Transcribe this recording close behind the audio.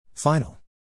Final.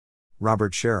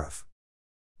 Robert Sheriff.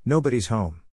 Nobody's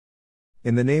home.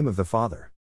 In the name of the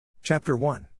Father. Chapter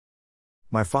 1.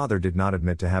 My father did not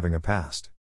admit to having a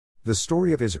past. The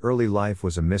story of his early life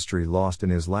was a mystery lost in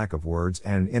his lack of words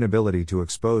and an inability to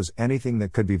expose anything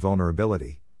that could be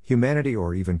vulnerability, humanity,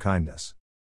 or even kindness.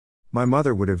 My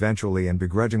mother would eventually and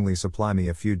begrudgingly supply me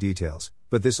a few details,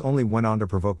 but this only went on to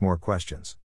provoke more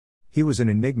questions. He was an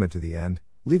enigma to the end,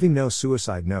 leaving no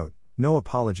suicide note, no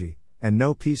apology, and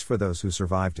no peace for those who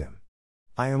survived him.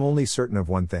 I am only certain of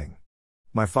one thing.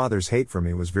 My father's hate for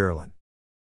me was virulent.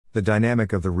 The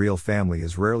dynamic of the real family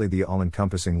is rarely the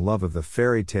all-encompassing love of the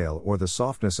fairy tale or the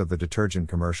softness of the detergent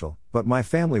commercial, but my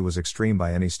family was extreme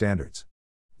by any standards.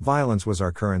 Violence was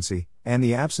our currency, and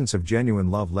the absence of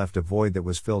genuine love left a void that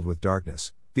was filled with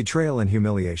darkness, betrayal and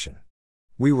humiliation.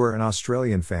 We were an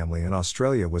Australian family, and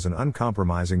Australia was an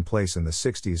uncompromising place in the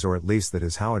 60s, or at least that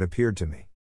is how it appeared to me.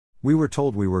 We were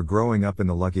told we were growing up in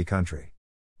the lucky country.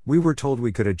 We were told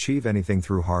we could achieve anything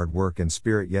through hard work and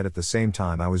spirit, yet at the same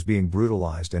time I was being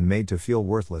brutalized and made to feel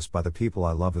worthless by the people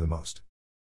I loved the most.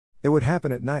 It would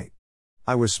happen at night.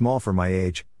 I was small for my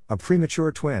age, a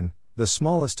premature twin, the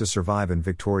smallest to survive in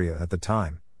Victoria at the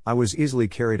time. I was easily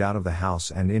carried out of the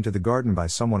house and into the garden by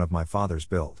someone of my father's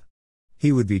build.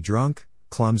 He would be drunk,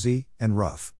 clumsy, and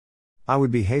rough. I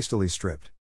would be hastily stripped.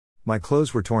 My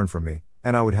clothes were torn from me,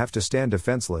 and I would have to stand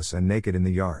defenseless and naked in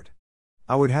the yard.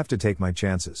 I would have to take my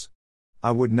chances.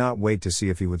 I would not wait to see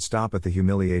if he would stop at the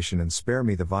humiliation and spare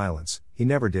me the violence. He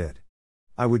never did.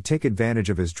 I would take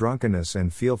advantage of his drunkenness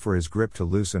and feel for his grip to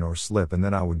loosen or slip, and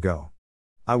then I would go.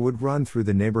 I would run through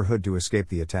the neighborhood to escape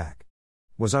the attack.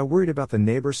 Was I worried about the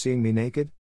neighbors seeing me naked?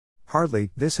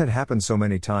 Hardly. This had happened so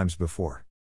many times before.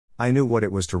 I knew what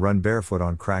it was to run barefoot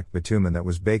on cracked bitumen that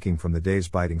was baking from the day's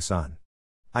biting sun.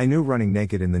 I knew running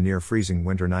naked in the near-freezing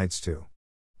winter nights too.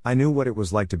 I knew what it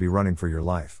was like to be running for your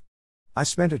life. I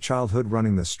spent a childhood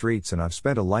running the streets, and I've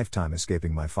spent a lifetime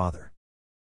escaping my father.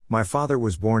 My father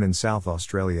was born in South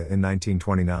Australia in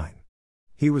 1929.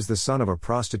 He was the son of a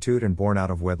prostitute and born out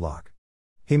of wedlock.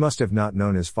 He must have not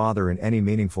known his father in any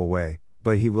meaningful way,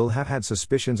 but he will have had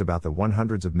suspicions about the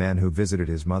hundreds of men who visited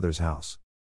his mother's house.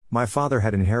 My father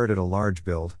had inherited a large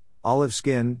build, olive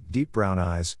skin, deep brown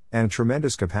eyes, and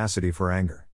tremendous capacity for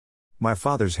anger. My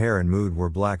father's hair and mood were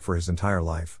black for his entire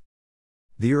life.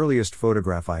 The earliest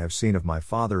photograph I have seen of my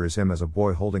father is him as a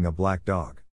boy holding a black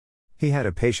dog. He had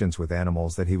a patience with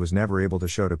animals that he was never able to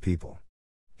show to people.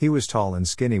 He was tall and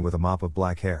skinny with a mop of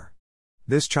black hair.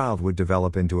 This child would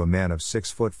develop into a man of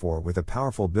 6'4" with a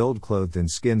powerful build, clothed in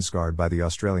skin scarred by the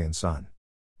Australian sun.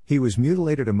 He was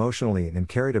mutilated emotionally and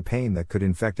carried a pain that could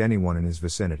infect anyone in his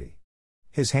vicinity.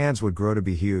 His hands would grow to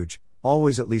be huge,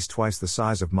 always at least twice the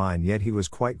size of mine, yet he was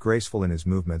quite graceful in his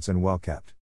movements and well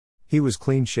kept. He was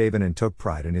clean shaven and took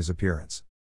pride in his appearance.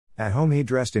 At home he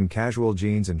dressed in casual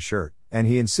jeans and shirt, and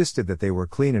he insisted that they were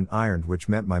clean and ironed, which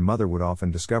meant my mother would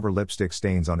often discover lipstick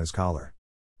stains on his collar.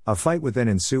 A fight would then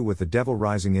ensue, with the devil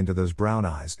rising into those brown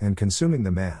eyes and consuming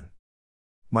the man.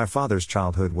 My father's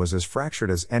childhood was as fractured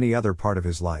as any other part of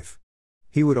his life.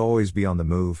 He would always be on the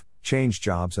move, change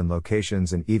jobs and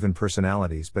locations and even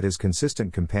personalities, but his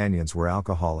consistent companions were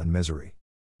alcohol and misery.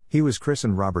 He was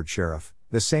christened Robert Sheriff,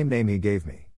 the same name he gave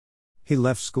me. He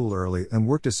left school early and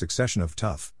worked a succession of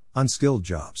tough, unskilled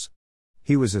jobs.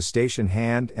 He was a station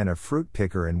hand and a fruit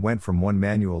picker, and went from one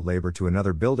manual labor to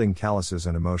another, building calluses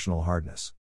and emotional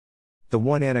hardness. The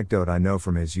one anecdote I know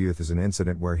from his youth is an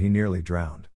incident where he nearly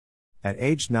drowned. At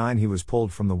age 9 he was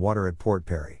pulled from the water at Port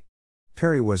Perry.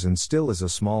 Perry was and still is a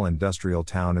small industrial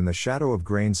town in the shadow of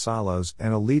grain silos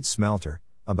and a lead smelter,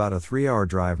 about a 3-hour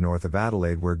drive north of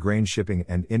Adelaide, where grain shipping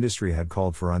and industry had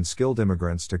called for unskilled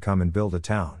immigrants to come and build a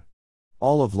town.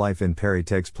 All of life in Perry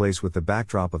takes place with the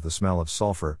backdrop of the smell of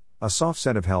sulfur, a soft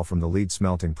scent of hell from the lead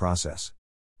smelting process.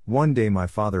 One day my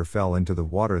father fell into the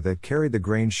water that carried the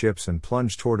grain ships and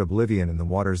plunged toward oblivion in the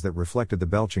waters that reflected the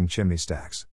belching chimney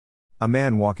stacks. A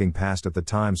man walking past at the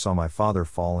time saw my father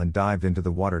fall and dived into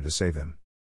the water to save him.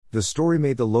 The story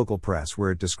made the local press,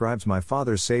 where it describes my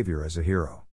father's savior as a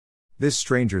hero. This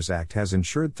stranger's act has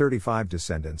ensured 35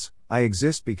 descendants. I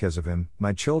exist because of him,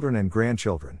 my children and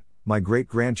grandchildren, my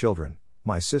great-grandchildren,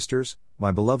 my sisters, my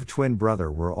beloved twin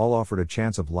brother were all offered a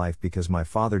chance of life because my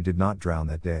father did not drown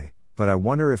that day. But I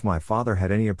wonder if my father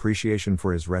had any appreciation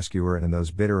for his rescuer in those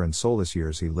bitter and soulless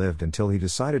years he lived until he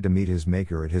decided to meet his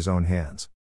maker at his own hands.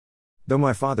 Though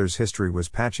my father's history was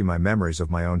patchy, my memories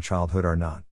of my own childhood are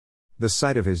not. The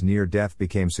sight of his near death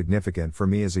became significant for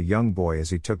me as a young boy, as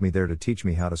he took me there to teach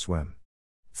me how to swim.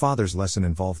 Father's lesson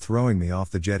involved throwing me off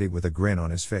the jetty with a grin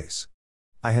on his face.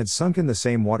 I had sunk in the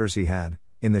same waters he had,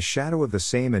 in the shadow of the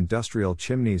same industrial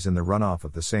chimneys and the runoff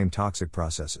of the same toxic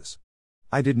processes.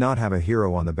 I did not have a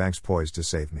hero on the banks poised to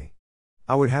save me.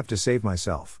 I would have to save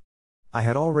myself. I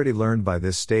had already learned by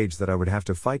this stage that I would have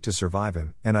to fight to survive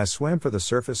him, and I swam for the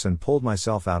surface and pulled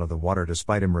myself out of the water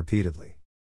despite him repeatedly.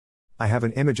 I have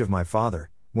an image of my father,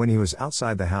 when he was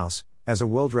outside the house, as a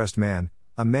well-dressed man,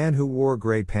 a man who wore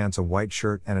gray pants, a white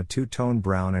shirt, and a two-tone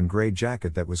brown and gray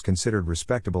jacket that was considered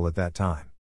respectable at that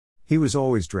time. He was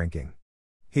always drinking.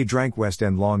 He drank West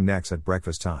End long necks at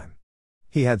breakfast time.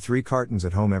 He had 3 cartons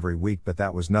at home every week, but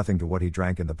that was nothing to what he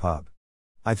drank in the pub.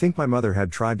 I think my mother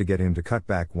had tried to get him to cut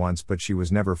back once, but she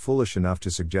was never foolish enough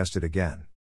to suggest it again.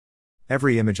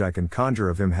 Every image I can conjure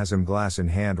of him has him glass in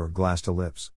hand or glass to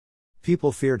lips.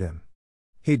 People feared him.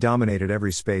 He dominated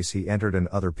every space he entered, and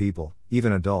other people,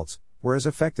 even adults, were as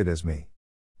affected as me.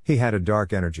 He had a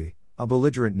dark energy, a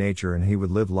belligerent nature, and he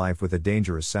would live life with a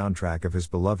dangerous soundtrack of his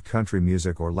beloved country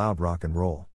music or loud rock and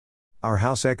roll. Our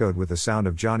house echoed with the sound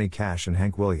of Johnny Cash and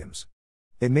Hank Williams.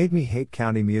 It made me hate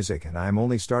county music, and I am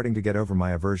only starting to get over my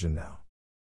aversion now.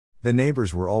 The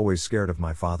neighbors were always scared of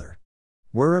my father.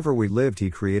 Wherever we lived,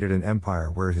 he created an empire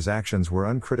where his actions were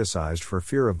uncriticized for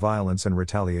fear of violence and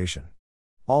retaliation.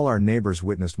 All our neighbors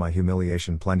witnessed my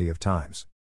humiliation plenty of times.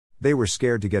 They were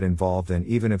scared to get involved, and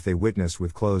even if they witnessed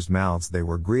with closed mouths, they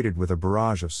were greeted with a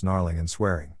barrage of snarling and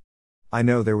swearing. I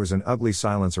know there was an ugly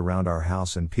silence around our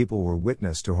house, and people were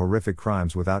witness to horrific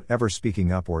crimes without ever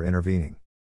speaking up or intervening.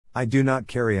 I do not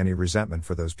carry any resentment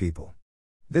for those people.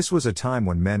 This was a time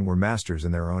when men were masters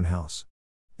in their own house.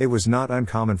 It was not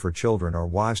uncommon for children or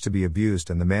wives to be abused,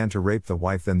 and the man to rape the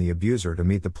wife, then the abuser to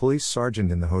meet the police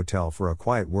sergeant in the hotel for a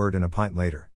quiet word and a pint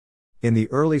later. In the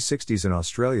early 60s in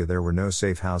Australia, there were no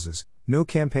safe houses, no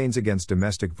campaigns against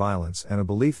domestic violence, and a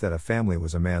belief that a family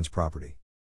was a man's property.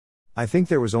 I think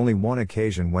there was only one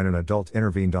occasion when an adult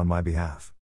intervened on my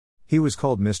behalf. He was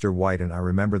called Mr. White, and I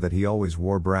remember that he always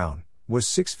wore brown, was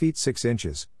 6 feet 6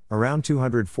 inches, around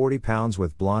 240 pounds,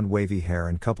 with blonde wavy hair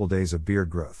and couple days of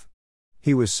beard growth.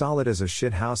 He was solid as a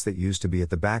shit house that used to be at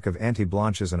the back of Auntie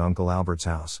Blanche's and Uncle Albert's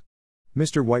house.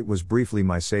 Mr. White was briefly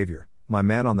my savior, my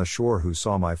man on the shore who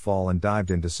saw my fall and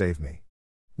dived in to save me.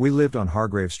 We lived on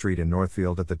Hargrave Street in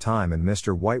Northfield at the time, and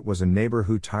Mr. White was a neighbor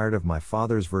who tired of my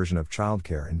father's version of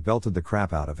childcare and belted the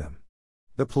crap out of him.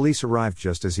 The police arrived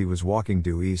just as he was walking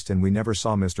due east, and we never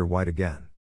saw Mr. White again.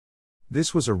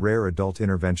 This was a rare adult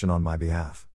intervention on my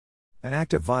behalf. An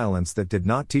act of violence that did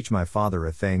not teach my father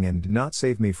a thing and did not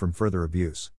save me from further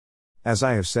abuse. As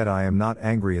I have said, I am not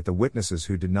angry at the witnesses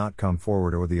who did not come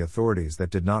forward or the authorities that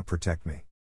did not protect me.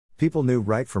 People knew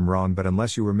right from wrong, but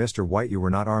unless you were Mr. White, you were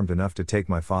not armed enough to take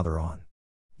my father on.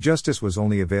 Justice was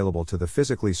only available to the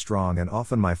physically strong, and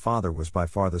often my father was by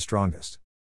far the strongest.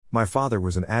 My father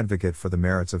was an advocate for the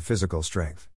merits of physical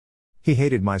strength. He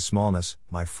hated my smallness,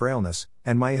 my frailness,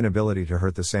 and my inability to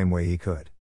hurt the same way he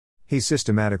could. He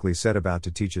systematically set about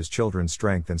to teach his children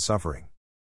strength and suffering.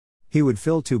 He would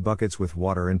fill 2 buckets with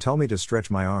water and tell me to stretch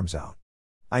my arms out.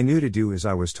 I knew to do as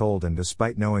I was told, and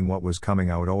despite knowing what was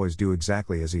coming, I would always do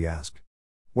exactly as he asked.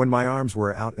 When my arms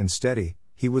were out and steady,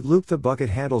 he would loop the bucket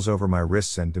handles over my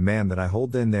wrists and demand that I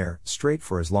hold them there, straight,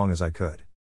 for as long as I could.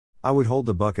 I would hold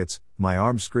the buckets, my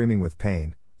arms screaming with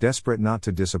pain, desperate not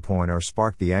to disappoint or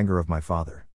spark the anger of my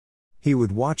father. He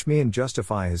would watch me and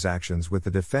justify his actions with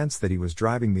the defense that he was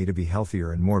driving me to be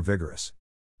healthier and more vigorous.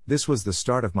 This was the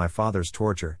start of my father's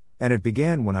torture, and it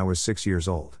began when I was 6 years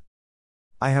old.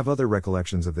 I have other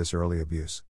recollections of this early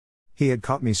abuse. He had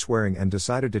caught me swearing and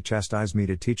decided to chastise me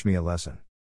to teach me a lesson.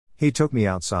 He took me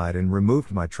outside and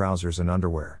removed my trousers and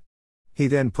underwear. He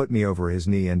then put me over his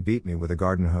knee and beat me with a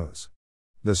garden hose.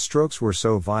 The strokes were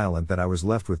so violent that I was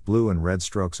left with blue and red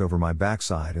strokes over my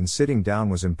backside, and sitting down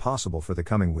was impossible for the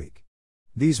coming week.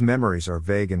 These memories are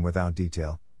vague and without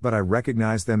detail, but I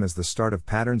recognize them as the start of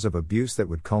patterns of abuse that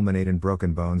would culminate in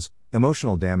broken bones,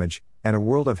 emotional damage, and a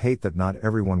world of hate that not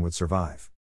everyone would survive.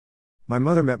 My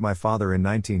mother met my father in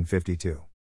 1952.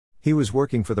 He was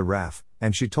working for the RAF,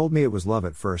 and she told me it was love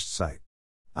at first sight.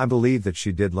 I believe that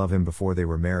she did love him before they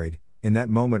were married, in that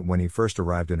moment when he first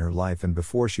arrived in her life and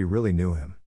before she really knew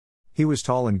him. He was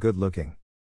tall and good looking.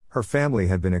 Her family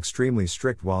had been extremely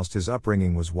strict whilst his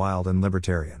upbringing was wild and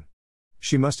libertarian.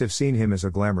 She must have seen him as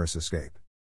a glamorous escape.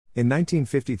 In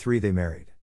 1953 they married.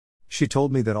 She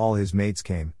told me that all his mates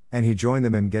came, and he joined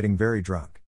them in getting very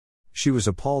drunk. She was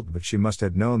appalled, but she must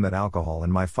have known that alcohol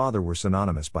and my father were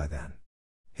synonymous by then.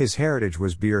 His heritage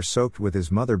was beer-soaked, with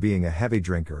his mother being a heavy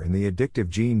drinker and the addictive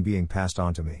gene being passed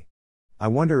on to me. I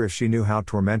wonder if she knew how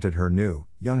tormented her new,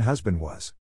 young husband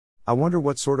was. I wonder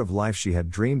what sort of life she had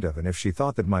dreamed of, and if she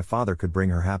thought that my father could bring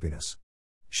her happiness.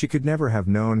 She could never have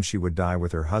known she would die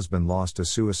with her husband lost to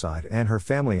suicide and her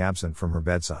family absent from her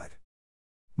bedside.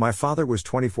 My father was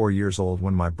 24 years old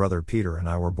when my brother Peter and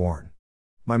I were born.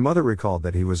 My mother recalled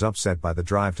that he was upset by the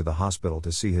drive to the hospital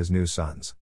to see his new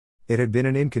sons. It had been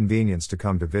an inconvenience to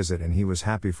come to visit and he was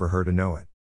happy for her to know it.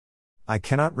 I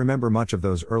cannot remember much of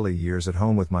those early years at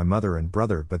home with my mother and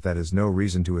brother, but that is no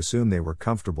reason to assume they were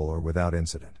comfortable or without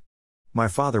incident. My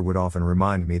father would often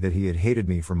remind me that he had hated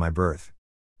me from my birth.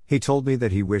 He told me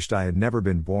that he wished I had never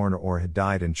been born or had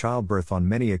died in childbirth on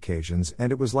many occasions, and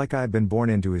it was like I had been born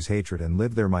into his hatred and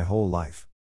lived there my whole life.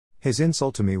 His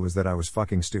insult to me was that I was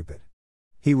fucking stupid.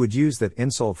 He would use that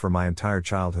insult for my entire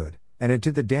childhood, and it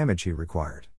did the damage he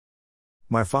required.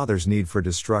 My father's need for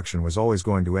destruction was always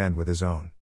going to end with his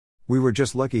own. We were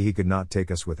just lucky he could not take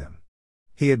us with him.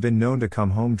 He had been known to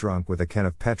come home drunk with a can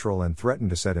of petrol and threaten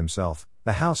to set himself,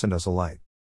 the house and us alight.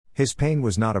 His pain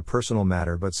was not a personal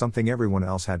matter but something everyone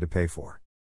else had to pay for.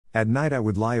 At night I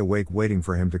would lie awake waiting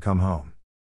for him to come home.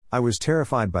 I was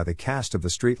terrified by the cast of the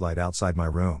streetlight outside my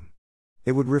room.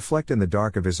 It would reflect in the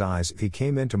dark of his eyes if he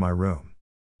came into my room.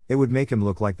 It would make him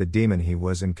look like the demon he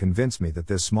was and convince me that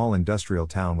this small industrial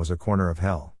town was a corner of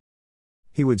hell.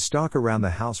 He would stalk around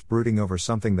the house brooding over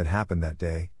something that happened that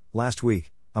day, last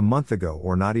week, a month ago,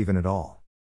 or not even at all.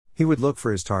 He would look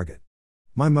for his target.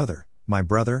 My mother, my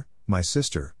brother, my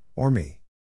sister, or me.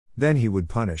 Then he would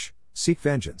punish, seek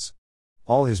vengeance.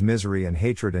 All his misery and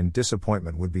hatred and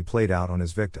disappointment would be played out on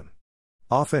his victim.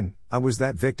 Often, I was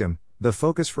that victim, the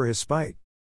focus for his spite.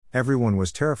 Everyone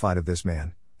was terrified of this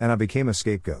man, and I became a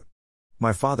scapegoat.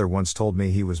 My father once told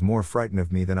me he was more frightened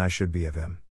of me than I should be of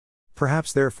him.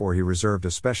 Perhaps therefore he reserved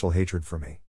a special hatred for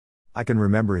me. I can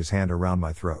remember his hand around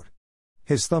my throat.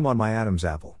 His thumb on my Adam's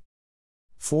apple.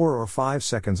 4 or 5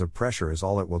 seconds of pressure is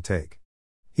all it will take.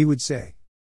 He would say.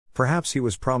 Perhaps he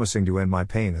was promising to end my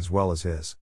pain as well as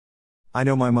his. I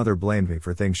know my mother blamed me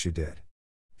for things she did.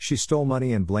 She stole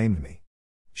money and blamed me.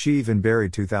 She even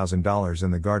buried $2,000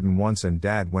 in the garden once and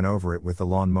Dad went over it with the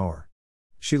lawn mower.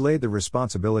 She laid the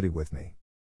responsibility with me.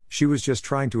 She was just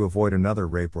trying to avoid another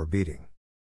rape or beating.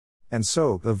 And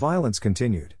so, the violence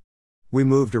continued. We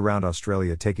moved around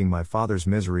Australia taking my father's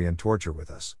misery and torture with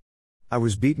us. I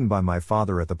was beaten by my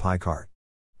father at the pie cart.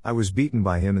 I was beaten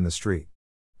by him in the street.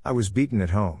 I was beaten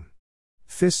at home.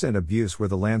 Fists and abuse were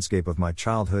the landscape of my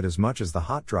childhood as much as the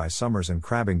hot dry summers and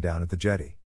crabbing down at the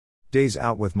jetty. Days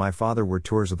out with my father were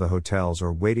tours of the hotels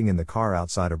or waiting in the car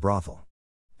outside a brothel.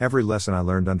 Every lesson I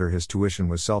learned under his tuition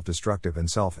was self-destructive and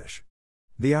selfish.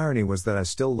 The irony was that I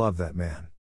still loved that man.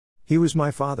 He was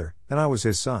my father, and I was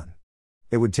his son.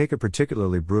 It would take a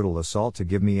particularly brutal assault to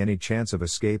give me any chance of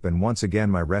escape, and once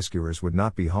again my rescuers would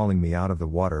not be hauling me out of the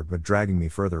water but dragging me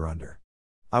further under.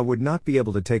 I would not be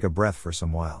able to take a breath for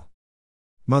some while.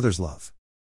 Mother's love.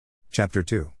 Chapter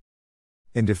 2.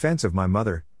 In defense of my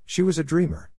mother, she was a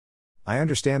dreamer. I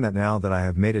understand that now that I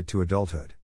have made it to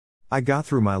adulthood. I got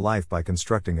through my life by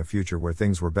constructing a future where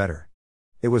things were better.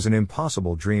 It was an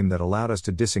impossible dream that allowed us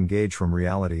to disengage from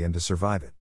reality and to survive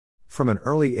it. From an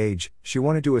early age, she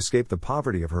wanted to escape the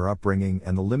poverty of her upbringing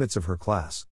and the limits of her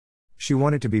class. She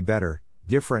wanted to be better,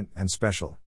 different, and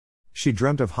special. She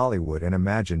dreamt of Hollywood and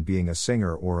imagined being a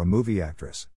singer or a movie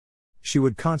actress. She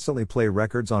would constantly play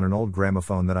records on an old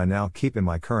gramophone that I now keep in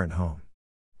my current home.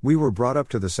 We were brought up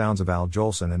to the sounds of Al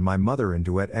Jolson and my mother in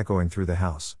duet echoing through the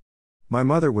house. My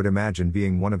mother would imagine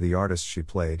being one of the artists she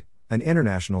played, an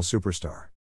international superstar.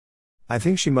 I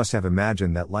think she must have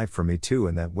imagined that life for me too,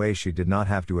 in that way she did not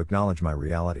have to acknowledge my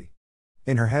reality.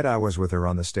 In her head I was with her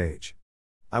on the stage.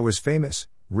 I was famous,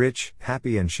 rich,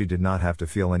 happy, and she did not have to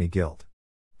feel any guilt.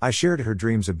 I shared her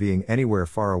dreams of being anywhere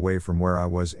far away from where I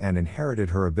was and inherited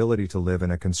her ability to live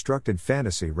in a constructed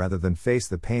fantasy rather than face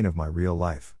the pain of my real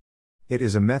life. It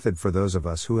is a method for those of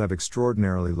us who have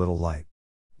extraordinarily little light.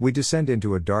 We descend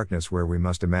into a darkness where we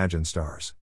must imagine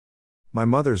stars. My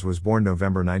mother's was born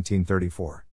November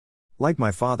 1934. Like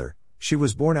my father, she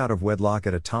was born out of wedlock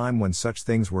at a time when such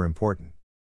things were important.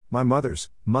 My mother's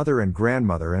mother and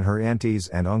grandmother and her aunties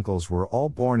and uncles were all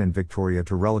born in Victoria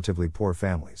to relatively poor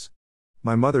families.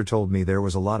 My mother told me there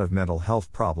was a lot of mental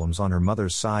health problems on her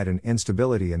mother's side and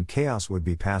instability and chaos would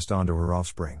be passed on to her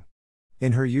offspring.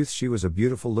 In her youth she was a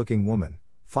beautiful-looking woman,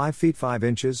 5 feet 5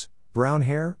 inches, brown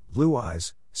hair, blue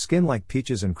eyes, skin like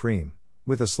peaches and cream,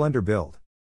 with a slender build.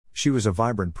 She was a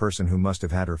vibrant person who must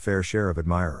have had her fair share of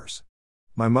admirers.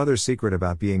 My mother's secret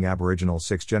about being Aboriginal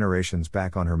 6 generations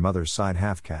back on her mother's side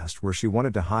half-caste where she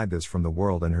wanted to hide this from the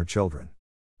world and her children.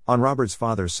 On Robert's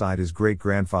father's side his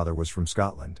great-grandfather was from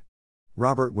Scotland.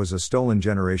 Robert was a stolen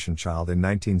generation child in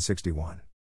 1961.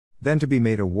 Then to be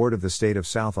made a ward of the state of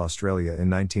South Australia in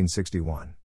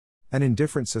 1961. An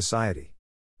indifferent society.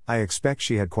 I expect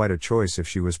she had quite a choice if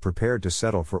she was prepared to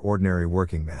settle for ordinary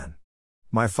working man.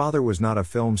 My father was not a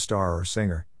film star or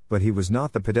singer, but he was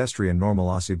not the pedestrian normal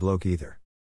Aussie bloke either.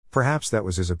 Perhaps that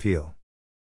was his appeal.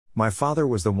 My father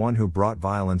was the one who brought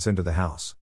violence into the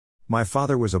house. My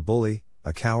father was a bully,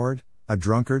 a coward, a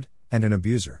drunkard, and an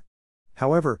abuser.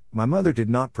 However, my mother did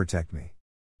not protect me.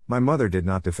 My mother did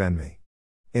not defend me.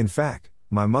 In fact,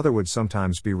 my mother would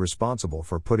sometimes be responsible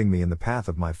for putting me in the path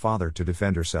of my father to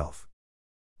defend herself.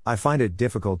 I find it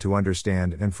difficult to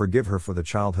understand and forgive her for the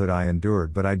childhood I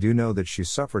endured, but I do know that she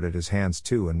suffered at his hands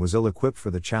too and was ill-equipped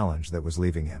for the challenge that was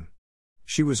leaving him.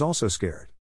 She was also scared.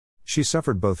 She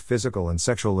suffered both physical and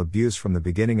sexual abuse from the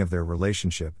beginning of their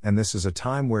relationship, and this is a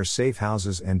time where safe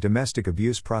houses and domestic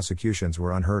abuse prosecutions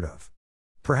were unheard of.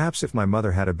 Perhaps if my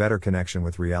mother had a better connection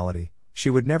with reality, she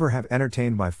would never have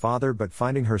entertained my father, but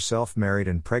finding herself married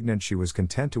and pregnant, she was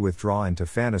content to withdraw into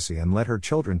fantasy and let her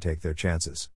children take their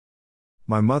chances.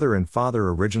 My mother and father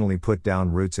originally put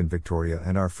down roots in Victoria,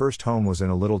 and our first home was in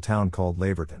a little town called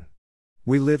Laverton.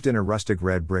 We lived in a rustic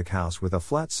red brick house with a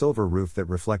flat silver roof that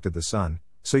reflected the sun,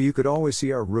 so you could always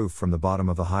see our roof from the bottom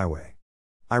of the highway.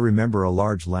 I remember a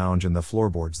large lounge and the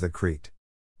floorboards that creaked.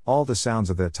 All the sounds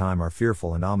of that time are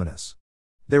fearful and ominous.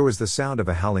 There was the sound of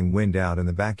a howling wind out in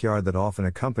the backyard that often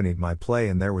accompanied my play,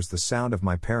 and there was the sound of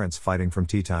my parents fighting from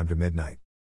tea time to midnight.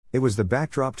 It was the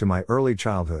backdrop to my early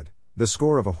childhood, the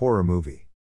score of a horror movie.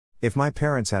 If my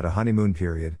parents had a honeymoon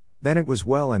period, then it was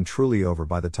well and truly over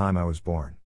by the time I was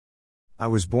born. I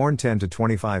was born 10 to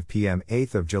 25 p.m.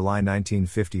 8th of July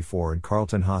 1954 in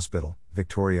Carlton Hospital,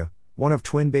 Victoria, one of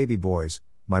twin baby boys,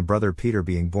 my brother Peter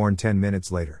being born 10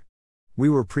 minutes later. We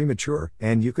were premature,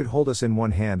 and you could hold us in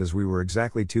one hand as we were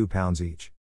exactly 2 pounds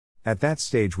each. At that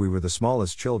stage we were the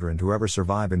smallest children to ever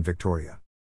survive in Victoria.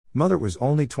 Mother was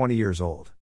only 20 years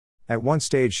old. At one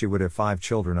stage she would have 5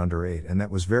 children under 8, and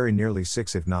that was very nearly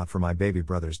 6 if not for my baby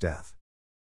brother's death.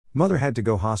 Mother had to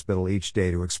go hospital each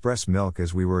day to express milk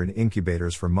as we were in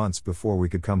incubators for months before we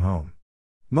could come home.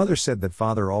 Mother said that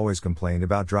father always complained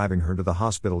about driving her to the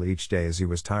hospital each day as he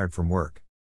was tired from work.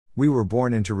 We were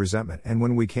born into resentment, and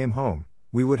when we came home,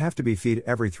 we would have to be fed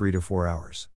every 3 to 4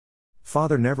 hours.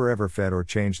 Father never ever fed or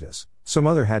changed us, so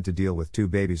mother had to deal with 2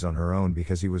 babies on her own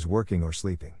because he was working or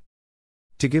sleeping.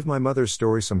 To give my mother's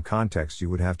story some context, you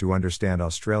would have to understand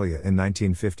Australia in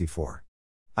 1954.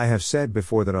 I have said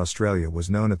before that Australia was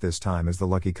known at this time as the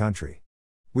lucky country.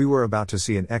 We were about to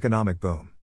see an economic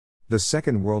boom. The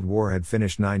Second World War had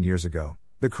finished 9 years ago,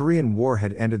 the Korean War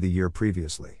had ended the year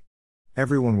previously.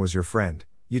 Everyone was your friend,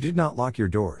 you did not lock your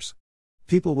doors.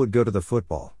 People would go to the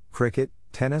football, cricket,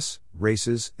 tennis,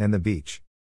 races, and the beach.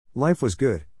 Life was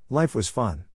good, life was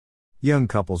fun. Young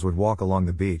couples would walk along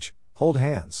the beach, hold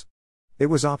hands. It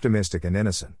was optimistic and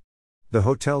innocent. The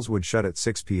hotels would shut at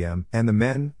 6 p.m., and the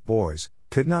men, boys,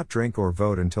 could not drink or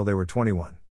vote until they were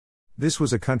 21. This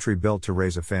was a country built to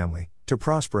raise a family, to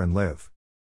prosper and live.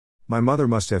 My mother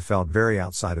must have felt very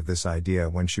outside of this idea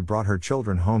when she brought her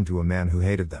children home to a man who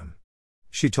hated them.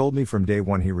 She told me from day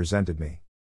one he resented me.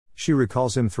 She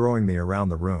recalls him throwing me around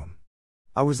the room.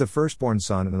 I was the firstborn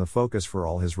son and the focus for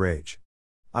all his rage.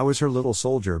 I was her little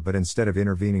soldier, but instead of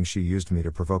intervening she used me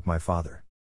to provoke my father.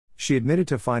 She admitted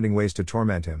to finding ways to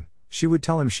torment him. She would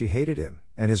tell him she hated him,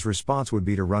 and his response would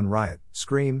be to run riot,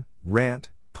 scream, rant,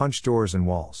 punch doors and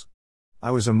walls.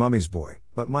 I was a mummy's boy,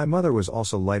 but my mother was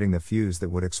also lighting the fuse that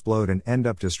would explode and end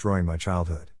up destroying my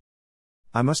childhood.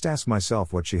 I must ask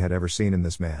myself what she had ever seen in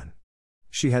this man.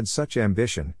 She had such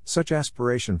ambition, such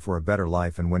aspiration for a better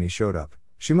life, and when he showed up,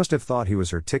 she must have thought he was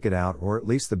her ticket out, or at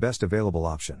least the best available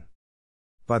option.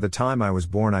 By the time I was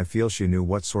born, I feel she knew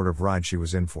what sort of ride she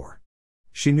was in for.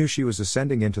 She knew she was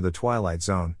ascending into the twilight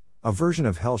zone, a version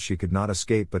of hell she could not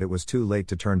escape, but it was too late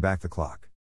to turn back the clock.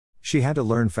 She had to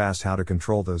learn fast how to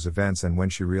control those events, and when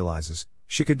she realizes,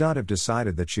 she could not have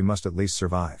decided that she must at least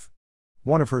survive.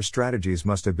 One of her strategies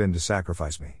must have been to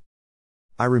sacrifice me.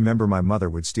 I remember my mother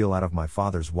would steal out of my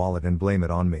father's wallet and blame it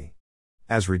on me.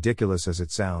 As ridiculous as it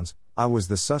sounds, I was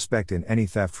the suspect in any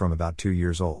theft from about 2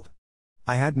 years old.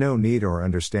 I had no need or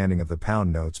understanding of the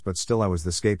pound notes, but still I was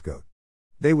the scapegoat.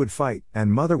 They would fight,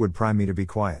 and mother would pry me to be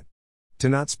quiet. To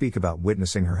not speak about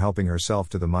witnessing her helping herself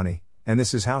to the money, and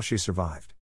this is how she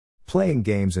survived. Playing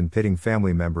games and pitting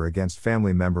family member against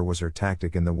family member was her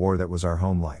tactic in the war that was our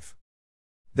home life.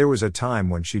 There was a time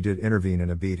when she did intervene in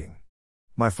a beating.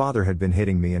 My father had been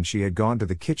hitting me and she had gone to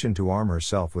the kitchen to arm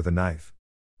herself with a knife.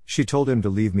 She told him to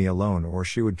leave me alone or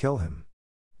she would kill him.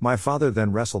 My father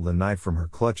then wrestled the knife from her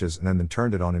clutches and then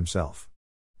turned it on himself.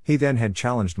 He then had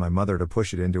challenged my mother to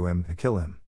push it into him to kill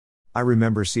him. I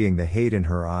remember seeing the hate in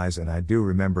her eyes, and I do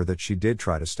remember that she did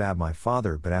try to stab my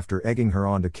father, but after egging her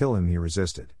on to kill him, he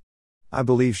resisted. I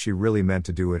believe she really meant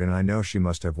to do it, and I know she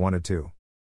must have wanted to.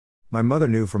 My mother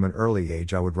knew from an early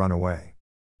age I would run away.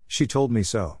 She told me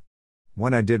so.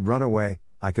 When I did run away,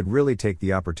 I could really take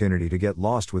the opportunity to get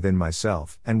lost within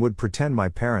myself and would pretend my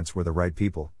parents were the right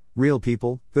people, real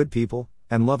people, good people,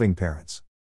 and loving parents.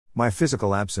 My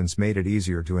physical absence made it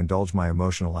easier to indulge my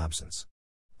emotional absence.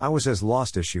 I was as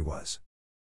lost as she was.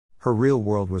 Her real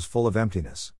world was full of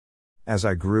emptiness. As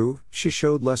I grew, she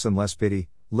showed less and less pity,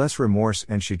 less remorse,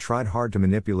 and she tried hard to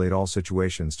manipulate all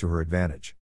situations to her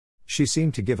advantage. She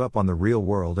seemed to give up on the real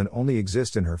world and only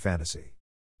exist in her fantasy.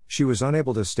 She was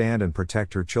unable to stand and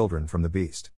protect her children from the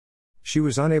beast. She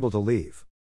was unable to leave.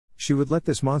 She would let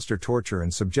this monster torture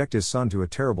and subject his son to a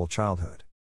terrible childhood.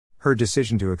 Her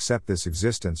decision to accept this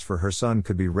existence for her son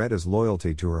could be read as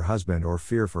loyalty to her husband or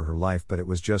fear for her life, but it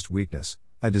was just weakness,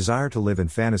 a desire to live in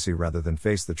fantasy rather than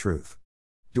face the truth.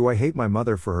 Do I hate my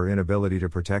mother for her inability to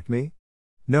protect me?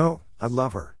 No, I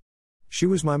love her. She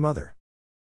was my mother.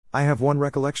 I have one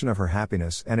recollection of her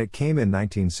happiness, and it came in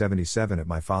 1977 at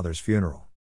my father's funeral.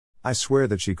 I swear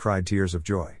that she cried tears of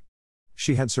joy.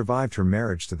 She had survived her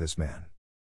marriage to this man.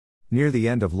 Near the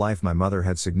end of life, my mother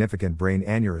had significant brain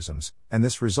aneurysms, and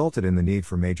this resulted in the need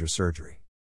for major surgery.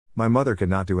 My mother could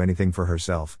not do anything for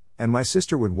herself, and my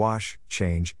sister would wash,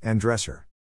 change, and dress her.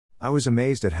 I was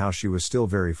amazed at how she was still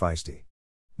very feisty.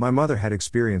 My mother had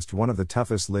experienced one of the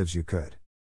toughest lives you could.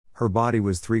 Her body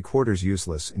was 3/4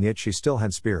 useless, and yet she still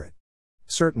had spirit.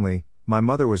 Certainly, my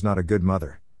mother was not a good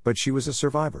mother, but she was a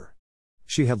survivor.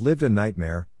 She had lived a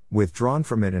nightmare, withdrawn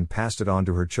from it and passed it on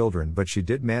to her children, but she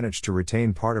did manage to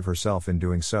retain part of herself in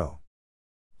doing so.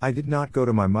 I did not go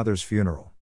to my mother's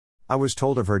funeral. I was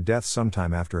told of her death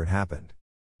sometime after it happened.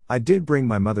 I did bring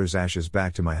my mother's ashes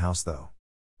back to my house though.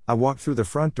 I walked through the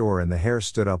front door and the hair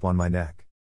stood up on my neck.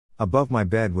 Above my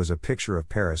bed was a picture of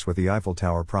Paris with the Eiffel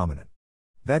Tower prominent.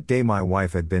 That day my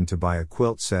wife had been to buy a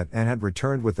quilt set and had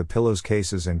returned with the pillows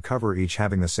cases and cover, each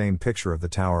having the same picture of the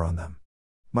tower on them.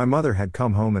 My mother had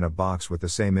come home in a box with the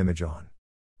same image on.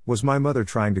 Was my mother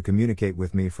trying to communicate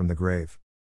with me from the grave?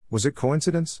 Was it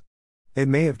coincidence? It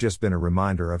may have just been a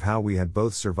reminder of how we had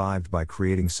both survived by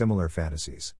creating similar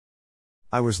fantasies.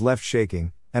 I was left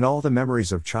shaking, and all the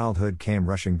memories of childhood came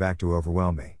rushing back to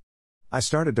overwhelm me. I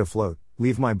started to float,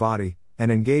 leave my body,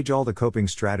 and engage all the coping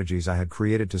strategies I had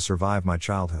created to survive my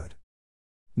childhood.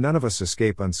 None of us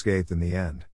escape unscathed in the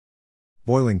end.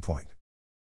 Boiling point.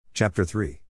 Chapter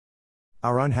 3.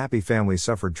 Our unhappy family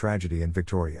suffered tragedy in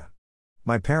Victoria.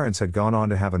 My parents had gone on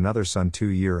to have another son 2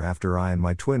 years after I and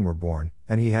my twin were born,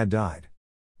 and he had died.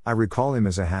 I recall him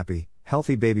as a happy,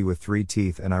 healthy baby with 3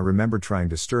 teeth, and I remember trying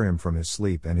to stir him from his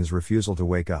sleep and his refusal to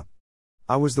wake up.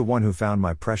 I was the one who found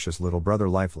my precious little brother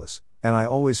lifeless, and I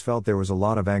always felt there was a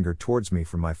lot of anger towards me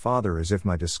from my father, as if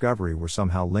my discovery were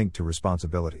somehow linked to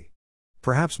responsibility.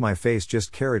 Perhaps my face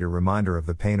just carried a reminder of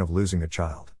the pain of losing a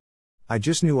child. I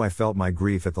just knew I felt my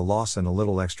grief at the loss and a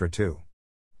little extra too.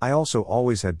 I also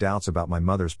always had doubts about my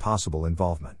mother's possible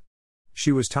involvement.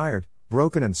 She was tired,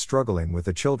 broken, and struggling with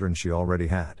the children she already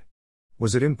had.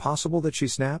 Was it impossible that she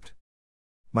snapped?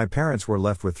 My parents were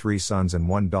left with 3 sons and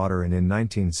 1 daughter, and in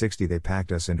 1960 they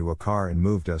packed us into a car and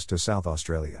moved us to South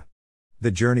Australia.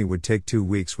 The journey would take 2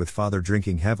 weeks, with father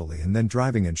drinking heavily and then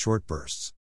driving in short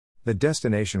bursts. The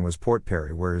destination was Port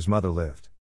Perry, where his mother lived.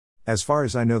 As far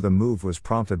as I know, the move was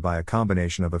prompted by a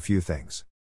combination of a few things.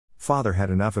 Father had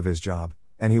enough of his job,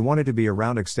 and he wanted to be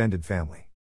around extended family.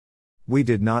 We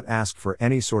did not ask for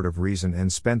any sort of reason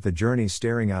and spent the journey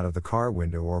staring out of the car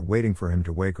window or waiting for him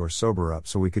to wake or sober up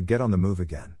so we could get on the move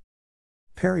again.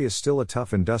 Perry is still a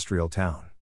tough industrial town.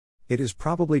 It has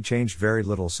probably changed very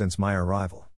little since my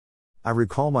arrival. I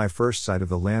recall my first sight of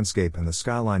the landscape and the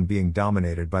skyline being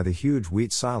dominated by the huge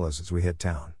wheat silos as we hit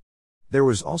town. There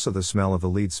was also the smell of the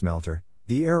lead smelter,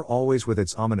 the air always with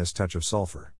its ominous touch of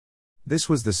sulfur. This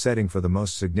was the setting for the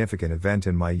most significant event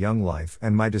in my young life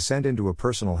and my descent into a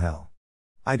personal hell.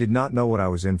 I did not know what I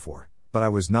was in for, but I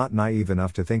was not naive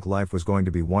enough to think life was going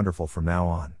to be wonderful from now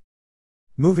on.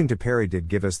 Moving to Perry did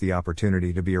give us the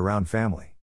opportunity to be around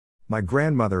family. My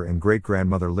grandmother and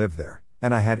great-grandmother lived there,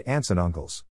 and I had aunts and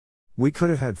uncles. We could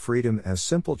have had freedom as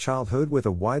simple childhood with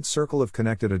a wide circle of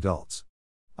connected adults.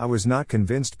 I was not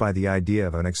convinced by the idea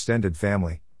of an extended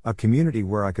family, a community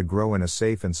where I could grow in a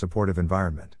safe and supportive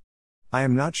environment. I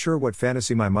am not sure what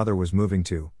fantasy my mother was moving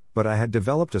to, but I had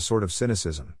developed a sort of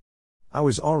cynicism. I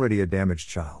was already a damaged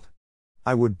child.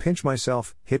 I would pinch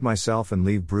myself, hit myself, and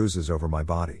leave bruises over my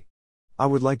body. I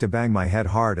would like to bang my head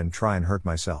hard and try and hurt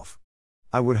myself.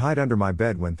 I would hide under my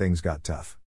bed when things got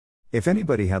tough. If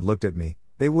anybody had looked at me,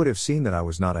 they would have seen that I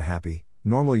was not a happy,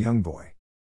 normal young boy.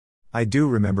 I do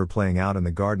remember playing out in the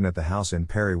garden at the house in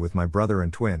Perry with my brother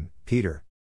and twin, Peter.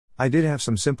 I did have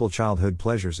some simple childhood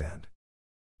pleasures, and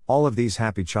all of these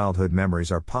happy childhood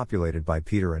memories are populated by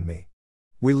Peter and me.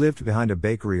 We lived behind a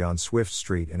bakery on Swift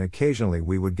Street, and occasionally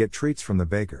we would get treats from the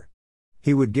baker.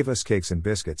 He would give us cakes and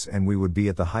biscuits, and we would be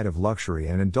at the height of luxury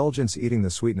and indulgence eating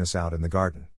the sweetness out in the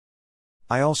garden.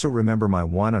 I also remember my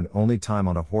one and only time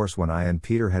on a horse when I and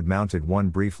Peter had mounted one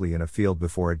briefly in a field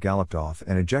before it galloped off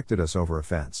and ejected us over a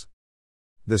fence.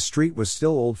 The street was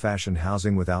still old-fashioned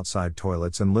housing with outside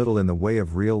toilets and little in the way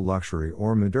of real luxury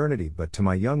or modernity, but to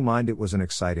my young mind it was an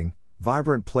exciting,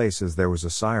 vibrant place, as there was a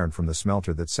siren from the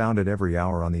smelter that sounded every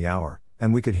hour on the hour,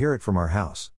 and we could hear it from our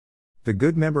house. The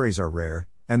good memories are rare,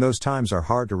 and those times are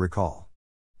hard to recall.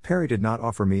 Perry did not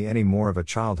offer me any more of a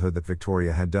childhood that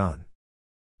Victoria had done.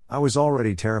 I was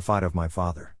already terrified of my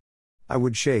father. I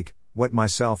would shake, wet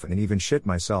myself, and even shit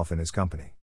myself in his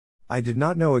company. I did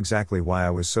not know exactly why I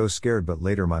was so scared, but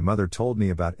later my mother told me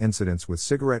about incidents with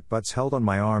cigarette butts held on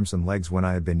my arms and legs when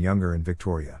I had been younger in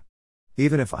Victoria.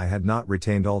 Even if I had not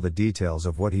retained all the details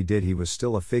of what he did, he was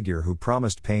still a figure who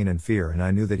promised pain and fear, and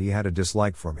I knew that he had a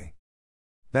dislike for me.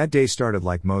 That day started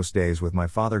like most days with my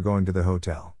father going to the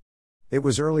hotel. It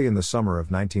was early in the summer of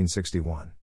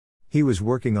 1961. He was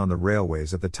working on the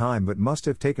railways at the time, but must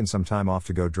have taken some time off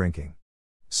to go drinking.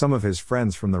 Some of his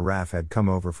friends from the RAF had come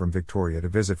over from Victoria to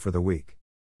visit for the week.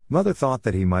 Mother thought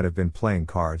that he might have been playing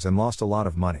cards and lost a lot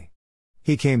of money.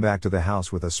 He came back to the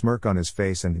house with a smirk on his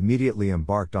face and immediately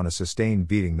embarked on a sustained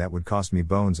beating that would cost me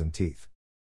bones and teeth.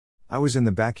 I was in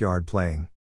the backyard playing.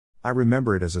 I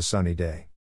remember it as a sunny day.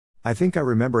 I think I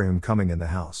remember him coming in the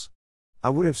house.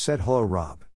 I would have said hello,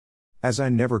 Rob, as I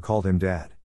never called him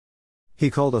Dad. He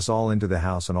called us all into the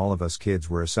house and all of us kids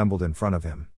were assembled in front of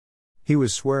him. He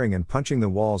was swearing and punching the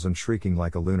walls and shrieking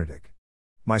like a lunatic.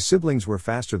 My siblings were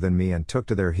faster than me and took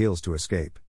to their heels to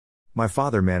escape. My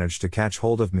father managed to catch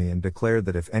hold of me and declared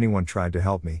that if anyone tried to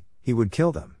help me, he would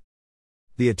kill them.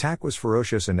 The attack was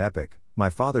ferocious and epic, my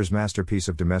father's masterpiece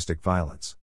of domestic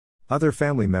violence. Other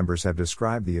family members have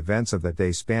described the events of that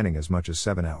day spanning as much as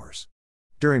 7 hours.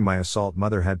 During my assault,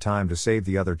 Mother had time to save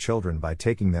the other children by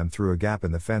taking them through a gap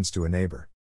in the fence to a neighbor.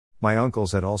 My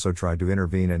uncles had also tried to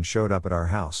intervene and showed up at our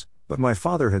house, but my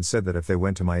father had said that if they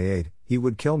went to my aid, he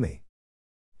would kill me.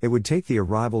 It would take the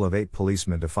arrival of 8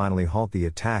 policemen to finally halt the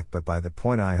attack, but by the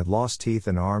point I had lost teeth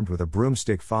and armed with a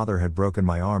broomstick, Father had broken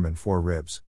my arm and 4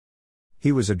 ribs.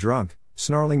 He was a drunk,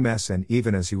 snarling mess, and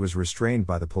even as he was restrained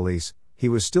by the police, he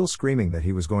was still screaming that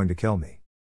he was going to kill me.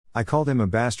 I called him a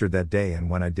bastard that day, and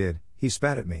when I did, he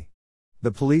spat at me.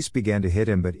 The police began to hit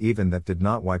him, but even that did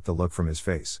not wipe the look from his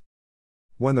face.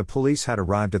 When the police had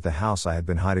arrived at the house, I had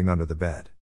been hiding under the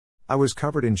bed. I was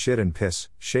covered in shit and piss,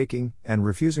 shaking, and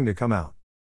refusing to come out.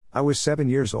 I was 7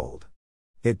 years old.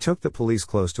 It took the police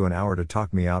close to an hour to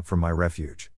talk me out from my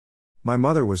refuge. My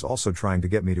mother was also trying to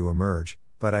get me to emerge,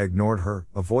 but I ignored her,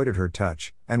 avoided her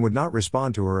touch, and would not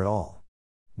respond to her at all.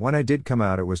 When I did come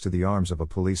out, it was to the arms of a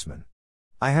policeman.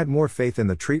 I had more faith in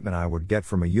the treatment I would get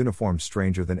from a uniformed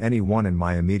stranger than anyone in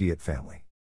my immediate family.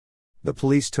 The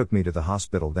police took me to the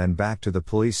hospital, then back to the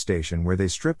police station, where they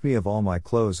stripped me of all my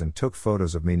clothes and took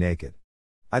photos of me naked.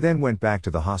 I then went back to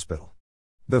the hospital.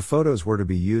 The photos were to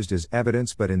be used as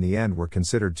evidence, but in the end were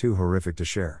considered too horrific to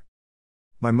share.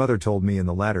 My mother told me in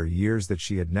the latter years that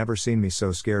she had never seen me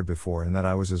so scared before and that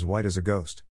I was as white as a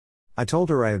ghost. I told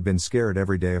her I had been scared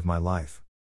every day of my life.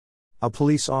 A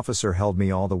police officer held me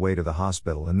all the way to the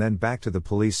hospital and then back to the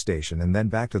police station and then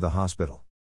back to the hospital.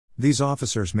 These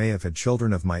officers may have had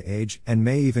children of my age and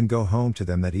may even go home to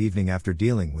them that evening after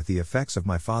dealing with the effects of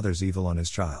my father's evil on his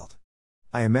child.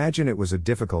 I imagine it was a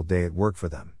difficult day at work for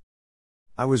them.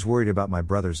 I was worried about my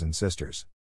brothers and sisters.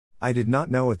 I did not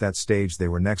know at that stage they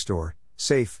were next door,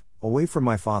 safe, away from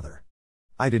my father.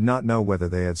 I did not know whether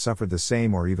they had suffered the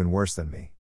same or even worse than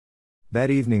me. That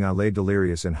evening I lay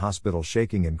delirious in hospital,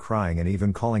 shaking and crying and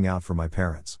even calling out for my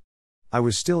parents. I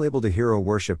was still able to hero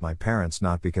worship my parents,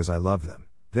 not because I loved them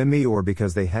me, or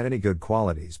because they had any good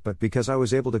qualities, but because I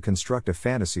was able to construct a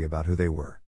fantasy about who they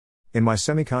were. In my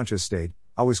semi-conscious state,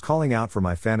 I was calling out for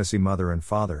my fantasy mother and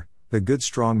father, the good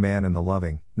strong man and the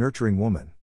loving, nurturing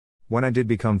woman. When I did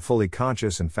become fully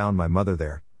conscious and found my mother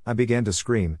there, I began to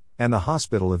scream, and the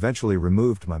hospital eventually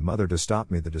removed my mother to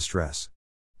stop me the distress.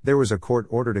 There was a court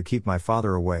order to keep my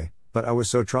father away, but I was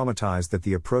so traumatized that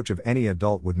the approach of any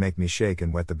adult would make me shake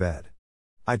and wet the bed.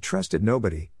 I trusted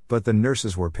nobody, but the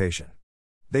nurses were patient.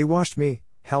 They washed me,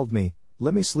 held me,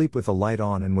 let me sleep with the light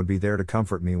on, and would be there to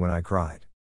comfort me when I cried.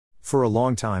 For a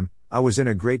long time, I was in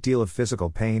a great deal of physical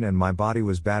pain and my body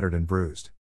was battered and bruised.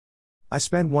 I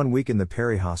spent 1 week in the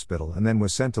Perry Hospital and then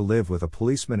was sent to live with a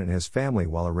policeman and his family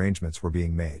while arrangements were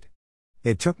being made.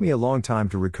 It took me a long time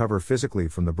to recover physically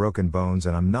from the broken bones,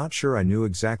 and I'm not sure I knew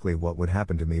exactly what would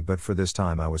happen to me, but for this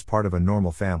time I was part of a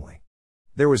normal family.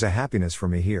 There was a happiness for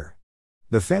me here.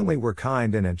 The family were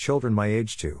kind and had children my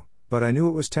age too, but I knew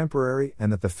it was temporary and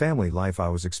that the family life I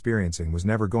was experiencing was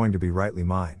never going to be rightly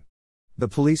mine. The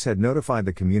police had notified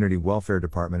the community welfare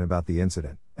department about the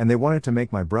incident, and they wanted to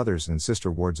make my brothers and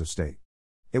sister wards of state.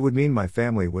 It would mean my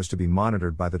family was to be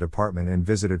monitored by the department and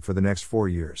visited for the next 4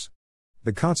 years.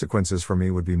 The consequences for me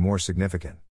would be more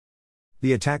significant.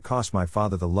 The attack cost my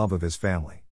father the love of his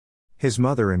family. His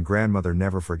mother and grandmother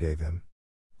never forgave him.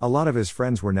 A lot of his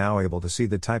friends were now able to see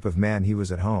the type of man he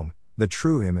was at home, the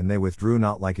true him, and they withdrew,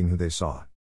 not liking who they saw.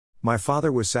 My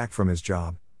father was sacked from his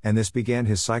job, and this began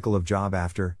his cycle of job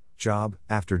after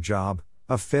job,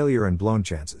 of failure and blown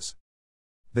chances.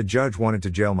 The judge wanted to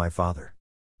jail my father.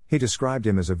 He described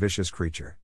him as a vicious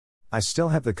creature. I still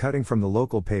have the cutting from the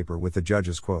local paper with the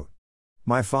judge's quote.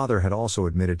 My father had also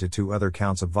admitted to 2 other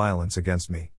counts of violence against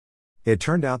me. It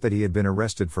turned out that he had been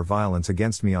arrested for violence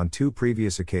against me on 2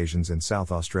 previous occasions in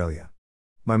South Australia.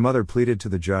 My mother pleaded to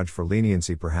the judge for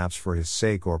leniency, perhaps for his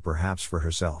sake or perhaps for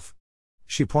herself.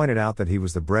 She pointed out that he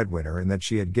was the breadwinner and that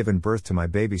she had given birth to my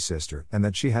baby sister and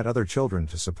that she had other children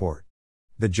to support.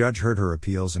 The judge heard her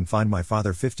appeals and fined my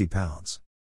father £50.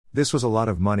 This was a lot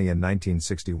of money in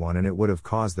 1961, and it would have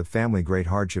caused the family great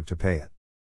hardship to pay it.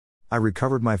 I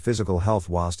recovered my physical health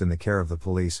whilst in the care of the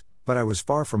police, but I was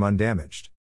far from undamaged.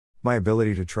 My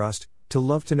ability to trust, to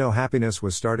love, to know happiness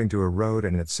was starting to erode,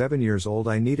 and at 7 years old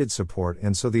I needed support,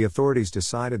 and so the authorities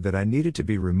decided that I needed to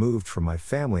be removed from my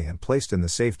family and placed in the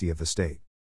safety of the state.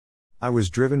 I was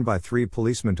driven by 3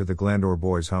 policemen to the Glandore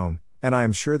Boys' Home, and I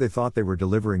am sure they thought they were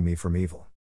delivering me from evil.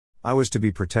 I was to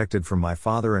be protected from my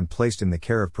father and placed in the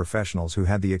care of professionals who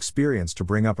had the experience to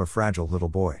bring up a fragile little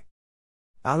boy.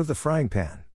 Out of the frying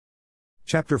pan.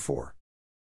 Chapter 4.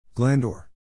 Glandore.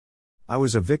 I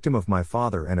was a victim of my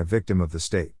father and a victim of the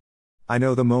state. I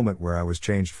know the moment where I was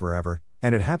changed forever,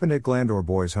 and it happened at Glandore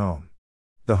Boys' Home.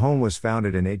 The home was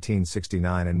founded in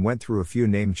 1869 and went through a few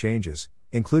name changes,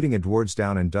 including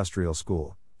Edwardsdown Industrial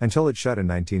School, until it shut in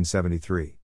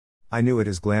 1973. I knew it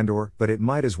as Glandore, but it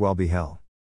might as well be hell.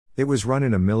 It was run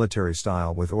in a military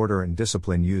style with order and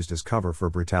discipline used as cover for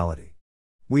brutality.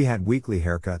 We had weekly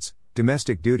haircuts,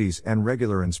 domestic duties, and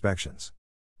regular inspections.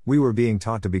 We were being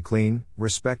taught to be clean,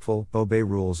 respectful, obey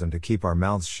rules, and to keep our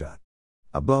mouths shut.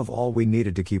 Above all, we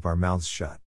needed to keep our mouths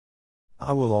shut.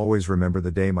 I will always remember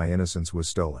the day my innocence was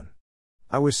stolen.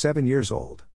 I was 7 years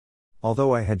old.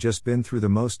 Although I had just been through the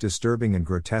most disturbing and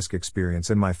grotesque experience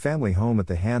in my family home at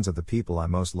the hands of the people I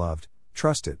most loved,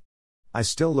 trusted, I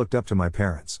still looked up to my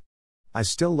parents. I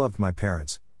still loved my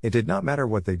parents. It did not matter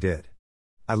what they did.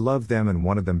 I loved them and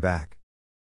wanted them back.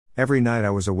 Every night I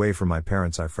was away from my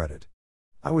parents, I fretted.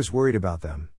 I was worried about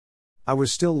them. I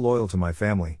was still loyal to my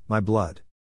family, my blood.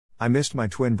 I missed my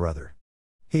twin brother.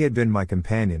 He had been my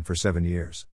companion for 7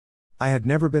 years. I had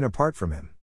never been apart from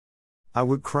him. I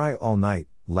would cry all night,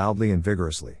 loudly and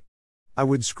vigorously. I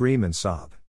would scream and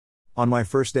sob. On my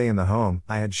first day in the home,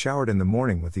 I had showered in the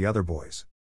morning with the other boys.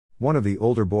 One of the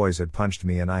older boys had punched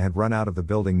me and I had run out of the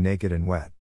building naked and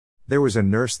wet. There was a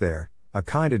nurse there, a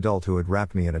kind adult who had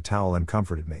wrapped me in a towel and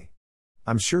comforted me.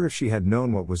 I'm sure if she had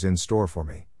known what was in store for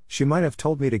me, she might have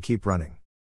told me to keep running.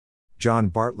 John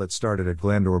Bartlett started at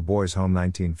Glandore Boys' Home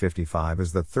 1955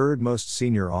 as the 3rd most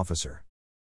senior officer.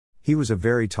 He was a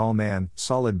very tall man,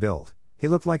 solid build. He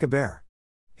looked like a bear.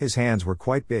 His hands were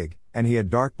quite big, and he had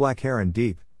dark black hair and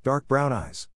deep, dark brown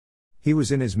eyes. He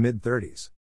was in his mid-30s.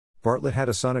 Bartlett had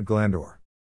a son at Glandore.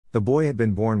 The boy had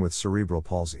been born with cerebral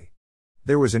palsy.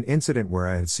 There was an incident where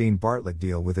I had seen Bartlett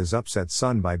deal with his upset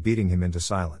son by beating him into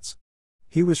silence.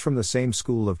 He was from the same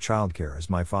school of childcare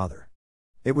as my father.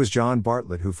 It was John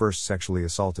Bartlett who first sexually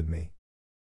assaulted me.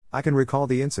 I can recall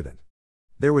the incident.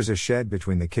 There was a shed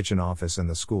between the kitchen office and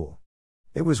the school.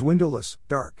 It was windowless,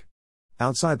 dark.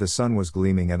 Outside the sun was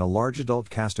gleaming and a large adult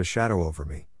cast a shadow over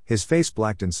me, his face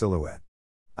blacked in silhouette.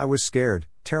 I was scared,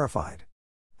 terrified.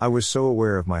 I was so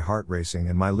aware of my heart racing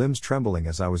and my limbs trembling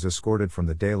as I was escorted from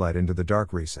the daylight into the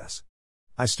dark recess.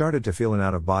 I started to feel an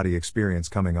out-of-body experience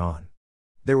coming on.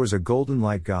 There was a golden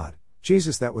light, God,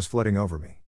 Jesus, that was flooding over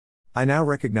me. I now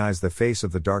recognize the face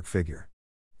of the dark figure.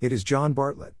 It is John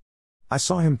Bartlett. I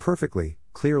saw him perfectly,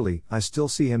 clearly. I still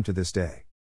see him to this day.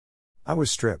 I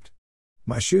was stripped.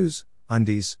 My shoes,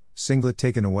 undies, singlet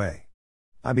taken away.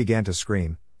 I began to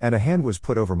scream, and a hand was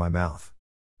put over my mouth.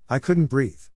 I couldn't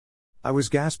breathe. I was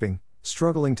gasping,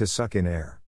 struggling to suck in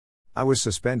air. I was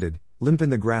suspended, limp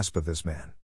in the grasp of this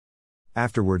man.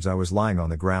 Afterwards I was lying on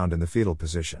the ground in the fetal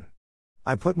position.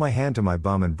 I put my hand to my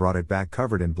bum and brought it back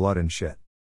covered in blood and shit.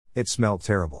 It smelled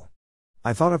terrible.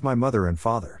 I thought of my mother and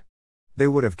father. They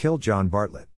would have killed John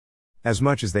Bartlett. As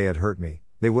much as they had hurt me,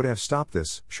 they would have stopped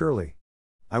this, surely.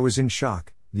 I was in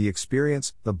shock, the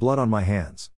experience, the blood on my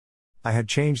hands. I had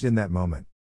changed in that moment.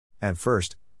 At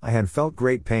first, I had felt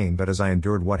great pain, but as I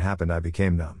endured what happened I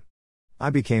became numb. I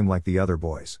became like the other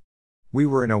boys. We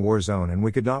were in a war zone and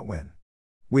we could not win.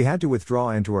 We had to withdraw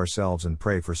into ourselves and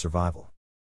pray for survival.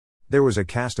 There was a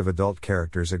cast of adult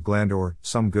characters at Glandor,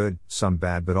 some good, some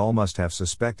bad, but all must have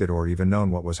suspected or even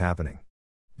known what was happening.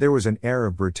 There was an air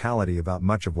of brutality about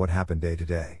much of what happened day to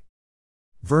day.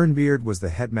 Vern Beard was the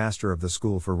headmaster of the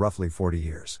school for roughly 40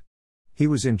 years. He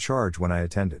was in charge when I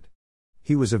attended.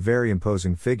 He was a very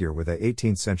imposing figure with a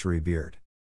 18th century beard.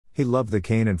 He loved the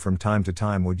cane and from time to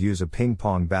time would use a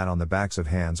ping-pong bat on the backs of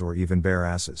hands or even bare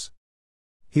asses.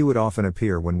 He would often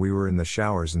appear when we were in the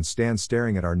showers and stand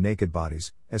staring at our naked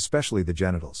bodies, especially the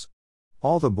genitals.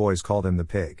 All the boys called him the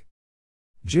pig.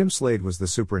 Jim Slade was the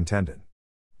superintendent.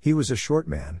 He was a short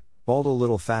man, bald, a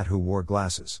little fat, who wore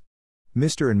glasses.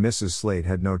 Mr. and Mrs. Slade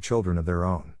had no children of their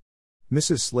own.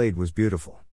 Mrs. Slade was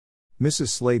beautiful. Mrs.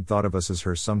 Slade thought of us as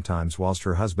hers sometimes, whilst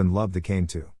her husband loved the cane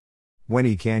too. When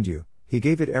he canned you, he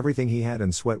gave it everything he had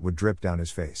and sweat would drip down his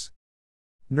face.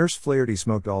 Nurse Flaherty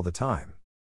smoked all the time.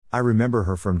 I remember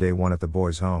her from day one at the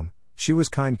boys' home. She was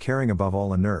kind, caring, above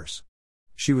all a nurse.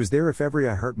 She was there if ever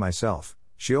I hurt myself.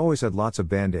 She always had lots of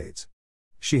band-aids.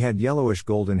 She had yellowish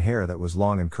golden hair that was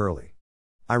long and curly.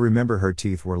 I remember her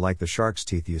teeth were like the shark's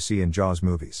teeth you see in Jaws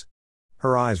movies.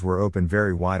 Her eyes were open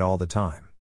very wide all the time.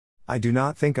 I do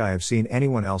not think I have seen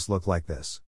anyone else look like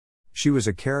this. She was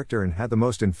a character and had the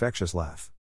most infectious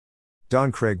laugh.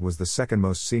 Don Craig was the second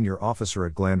most senior officer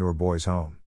at Glandor Boys'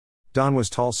 Home. Don was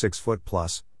tall, 6 foot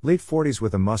plus, late 40s,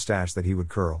 with a mustache that he would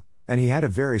curl, and he had a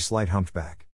very slight humped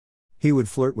back. He would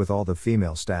flirt with all the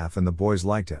female staff and the boys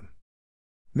liked him.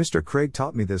 Mr. Craig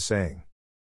taught me this saying.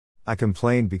 I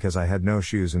complained because I had no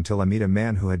shoes until I meet a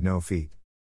man who had no feet.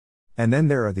 And then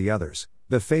there are the others,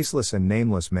 the faceless and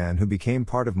nameless man who became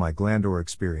part of my Glandor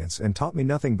experience and taught me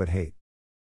nothing but hate.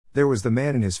 There was the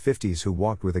man in his 50s who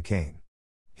walked with a cane.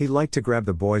 He liked to grab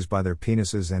the boys by their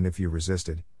penises, and if you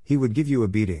resisted, he would give you a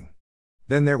beating.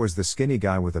 Then there was the skinny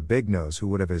guy with a big nose who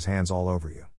would have his hands all over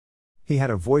you. He had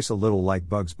a voice a little like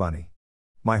Bugs Bunny.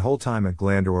 My whole time at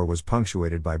Glandor was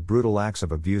punctuated by brutal acts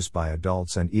of abuse by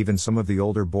adults, and even some of the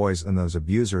older boys and those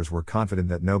abusers were confident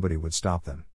that nobody would stop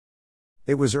them.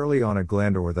 It was early on at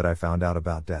Glandor that I found out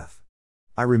about death.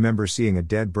 I remember seeing a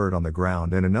dead bird on the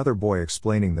ground and another boy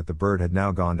explaining that the bird had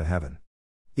now gone to heaven.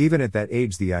 Even at that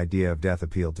age the idea of death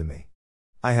appealed to me.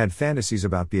 I had fantasies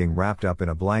about being wrapped up in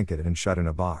a blanket and shut in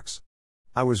a box.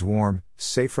 I was warm,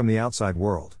 safe from the outside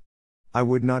world. I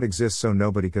would not exist so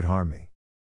nobody could harm me.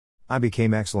 I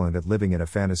became excellent at living in a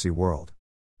fantasy world.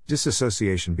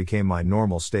 Disassociation became my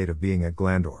normal state of being at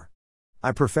Glandor.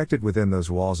 I perfected within those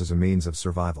walls as a means of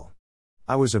survival.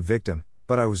 I was a victim,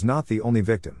 but I was not the only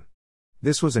victim.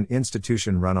 This was an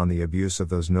institution run on the abuse of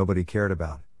those nobody cared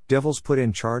about, devils put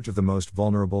in charge of the most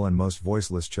vulnerable and most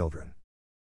voiceless children.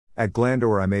 At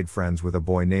Glandor I made friends with a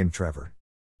boy named Trevor.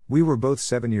 We were both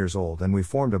 7 years old and we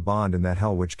formed a bond in that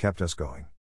hell which kept us going.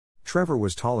 Trevor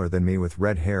was taller than me with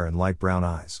red hair and light brown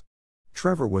eyes.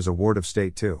 Trevor was a ward of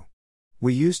state too.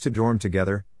 We used to dorm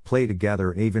together, play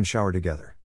together and even shower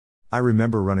together. I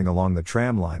remember running along the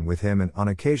tram line with him, and on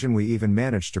occasion we even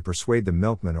managed to persuade the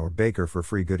milkman or baker for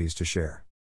free goodies to share.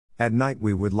 At night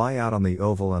we would lie out on the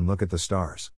oval and look at the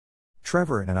stars.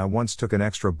 Trevor and I once took an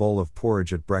extra bowl of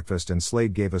porridge at breakfast and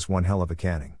Slade gave us one hell of a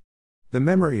canning. The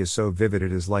memory is so vivid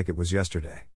it is like it was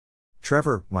yesterday.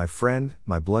 Trevor, my friend,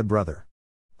 my blood brother.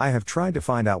 I have tried to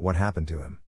find out what happened to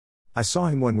him. I saw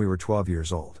him when we were 12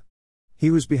 years old.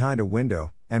 He was behind a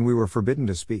window, and we were forbidden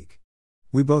to speak.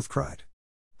 We both cried.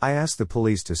 I asked the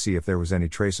police to see if there was any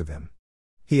trace of him.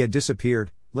 He had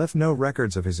disappeared, left no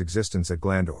records of his existence at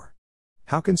Glandor.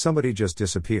 How can somebody just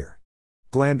disappear?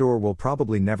 Glandor will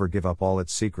probably never give up all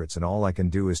its secrets, and all I can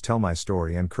do is tell my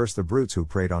story and curse the brutes who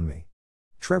preyed on me.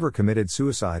 Trevor committed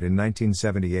suicide in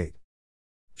 1978.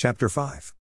 Chapter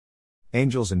 5.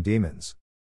 Angels and Demons.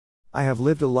 I have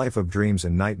lived a life of dreams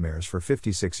and nightmares for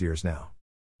 56 years now.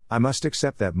 I must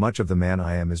accept that much of the man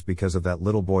I am is because of that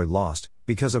little boy lost,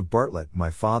 because of Bartlett, my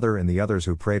father, and the others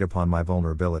who preyed upon my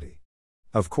vulnerability.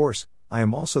 Of course, I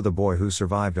am also the boy who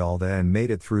survived all that and made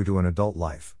it through to an adult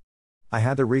life. I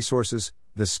had the resources,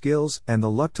 the skills, and the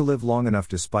luck to live long enough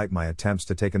despite my attempts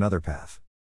to take another path.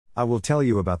 I will tell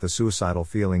you about the suicidal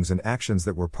feelings and actions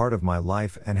that were part of my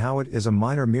life and how it is a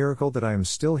minor miracle that I am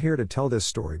still here to tell this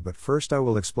story, but first I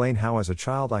will explain how as a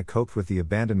child I coped with the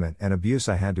abandonment and abuse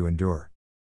I had to endure.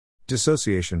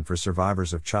 Dissociation for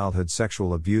survivors of childhood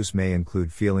sexual abuse may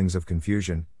include feelings of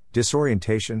confusion,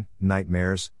 disorientation,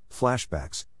 nightmares,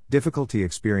 flashbacks, difficulty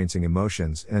experiencing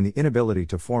emotions, and the inability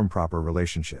to form proper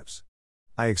relationships.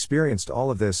 I experienced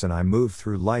all of this and I moved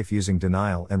through life using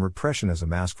denial and repression as a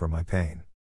mask for my pain.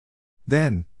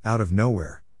 Then, out of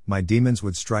nowhere, my demons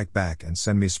would strike back and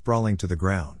send me sprawling to the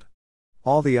ground.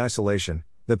 All the isolation,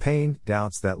 the pain,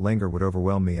 doubts that linger would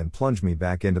overwhelm me and plunge me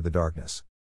back into the darkness.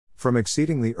 From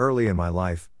exceedingly early in my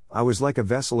life, I was like a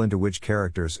vessel into which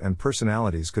characters and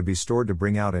personalities could be stored to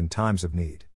bring out in times of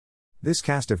need. This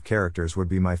cast of characters would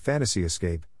be my fantasy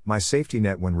escape, my safety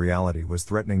net when reality was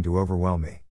threatening to overwhelm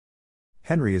me.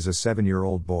 Henry is a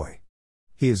 7-year-old boy.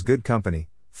 He is good company,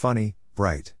 funny,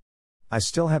 bright. I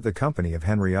still have the company of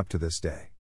Henry up to this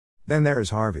day. Then there is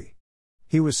Harvey.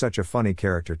 He was such a funny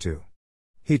character too.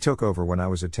 He took over when I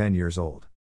was 10 years old.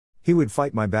 He would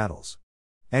fight my battles.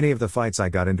 Any of the fights I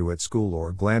got into at school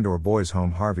or Glandor Boys'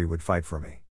 Home, Harvey would fight for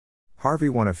me. Harvey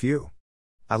won a few.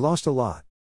 I lost a lot.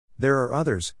 There are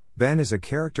others. Ben is a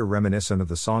character reminiscent of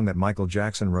the song that Michael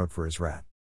Jackson wrote for his rat.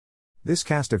 This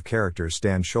cast of characters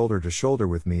stand shoulder to shoulder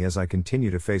with me as I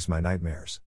continue to face my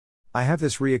nightmares. I have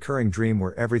this reoccurring dream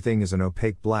where everything is an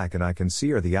opaque black and I can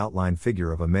see the outline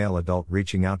figure of a male adult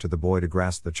reaching out to the boy to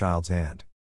grasp the child's hand.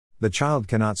 The child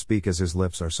cannot speak as his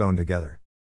lips are sewn together.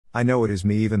 I know it is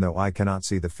me even though I cannot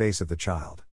see the face of the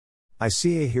child. I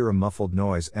hear a muffled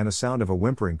noise and a sound of a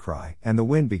whimpering cry, and the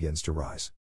wind begins to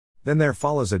rise. Then there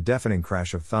follows a deafening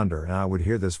crash of thunder and I would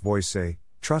hear this voice say,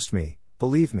 "Trust me,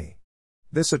 believe me."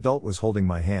 This adult was holding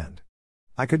my hand.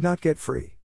 I could not get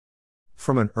free.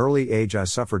 From an early age I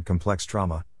suffered complex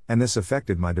trauma, and this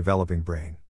affected my developing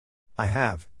brain. I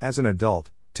have, as an adult,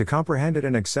 to comprehend it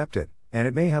and accept it, and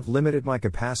it may have limited my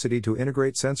capacity to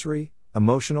integrate sensory,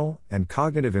 emotional, and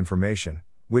cognitive information,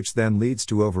 which then leads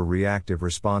to overreactive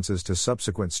responses to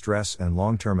subsequent stress and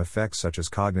long-term effects such as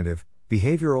cognitive,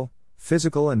 behavioral,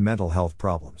 physical and mental health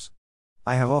problems.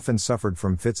 I have often suffered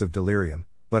from fits of delirium,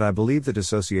 but I believe the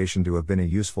dissociation to have been a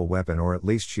useful weapon or at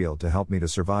least shield to help me to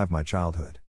survive my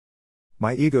childhood.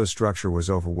 My ego structure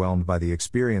was overwhelmed by the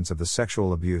experience of the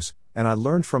sexual abuse, and I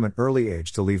learned from an early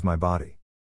age to leave my body.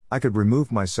 I could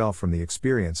remove myself from the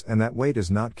experience and that way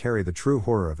does not carry the true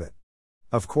horror of it.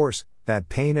 Of course, that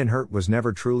pain and hurt was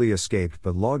never truly escaped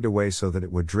but logged away so that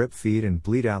it would drip feed and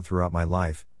bleed out throughout my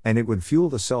life, and it would fuel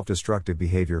the self-destructive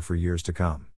behavior for years to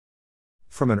come.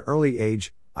 From an early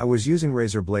age, I was using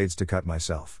razor blades to cut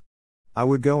myself. I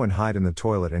would go and hide in the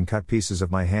toilet and cut pieces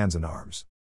of my hands and arms.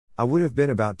 I would have been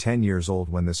about 10 years old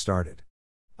when this started.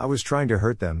 I was trying to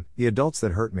hurt them, the adults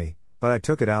that hurt me, but I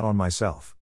took it out on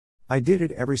myself. I did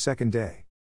it every second day.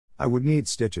 I would need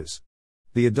stitches.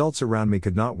 The adults around me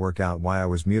could not work out why I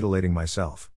was mutilating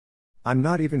myself. I'm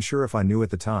not even sure if I knew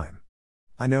at the time.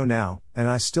 I know now, and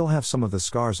I still have some of the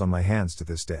scars on my hands to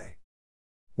this day.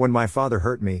 When my father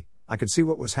hurt me, I could see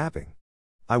what was happening.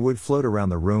 I would float around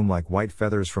the room like white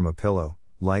feathers from a pillow,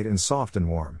 light and soft and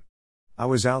warm. I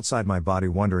was outside my body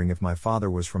wondering if my father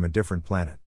was from a different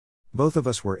planet. Both of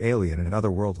us were alien and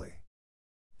otherworldly.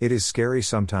 It is scary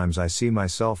sometimes. I see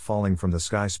myself falling from the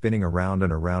sky, spinning around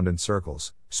and around in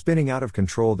circles, spinning out of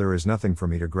control. There is nothing for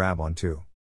me to grab onto.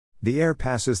 The air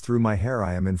passes through my hair.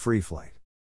 I am in free flight.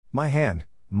 My hand,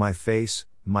 my face,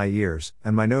 my ears,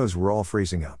 and my nose were all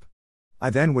freezing up. I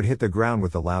then would hit the ground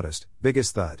with the loudest,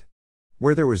 biggest thud.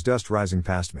 Where there was dust rising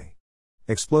past me.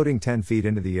 Exploding 10 feet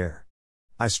into the air.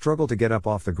 I struggle to get up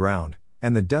off the ground,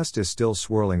 and the dust is still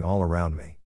swirling all around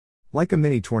me. Like a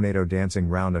mini tornado dancing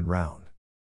round and round.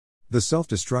 The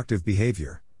self-destructive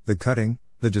behavior, the cutting,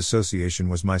 the dissociation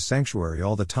was my sanctuary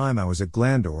all the time I was at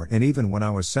Glandor and even when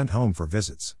I was sent home for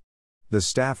visits. The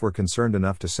staff were concerned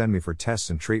enough to send me for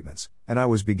tests and treatments, and I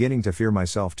was beginning to fear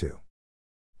myself too.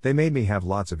 They made me have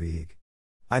lots of EEG.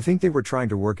 I think they were trying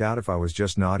to work out if I was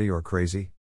just naughty or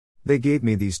crazy. They gave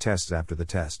me these tests after the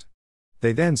test.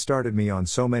 They then started me on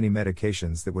so many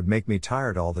medications that would make me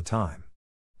tired all the time.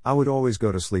 I would always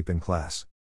go to sleep in class.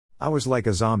 I was like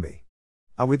a zombie.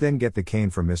 I would then get the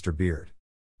cane from Mr. Beard.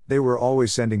 They were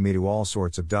always sending me to all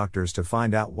sorts of doctors to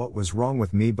find out what was wrong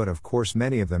with me, but of course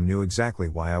many of them knew exactly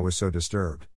why I was so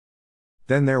disturbed.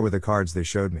 Then there were the cards they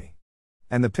showed me.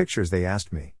 And the pictures they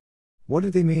asked me. What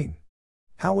did they mean?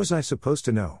 How was I supposed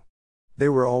to know? They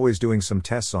were always doing some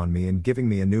tests on me and giving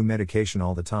me a new medication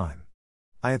all the time.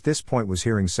 I at this point was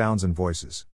hearing sounds and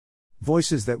voices.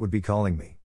 Voices that would be calling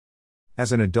me.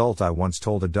 As an adult I once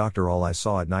told a doctor all I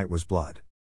saw at night was blood.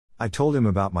 I told him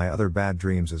about my other bad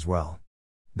dreams as well.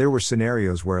 There were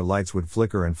scenarios where lights would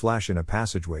flicker and flash in a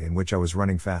passageway in which I was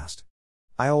running fast.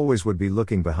 I always would be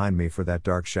looking behind me for that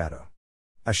dark shadow.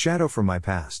 A shadow from my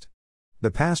past. The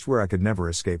past where I could never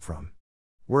escape from.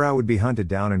 Where I would be hunted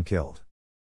down and killed.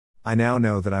 I now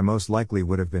know that I most likely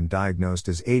would have been diagnosed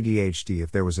as ADHD if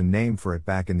there was a name for it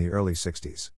back in the early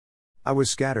 60s. I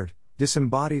was scattered,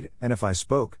 disembodied, and if I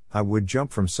spoke, I would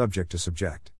jump from subject to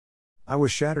subject. I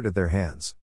was shattered at their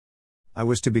hands. I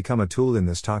was to become a tool in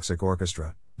this toxic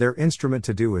orchestra, their instrument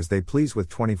to do as they please with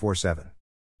 24/7.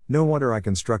 No wonder I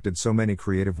constructed so many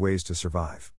creative ways to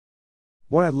survive.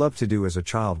 What I loved to do as a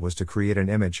child was to create an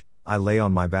image. I lay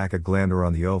on my back at Glandor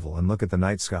on the Oval and look at the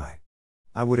night sky.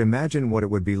 I would imagine what it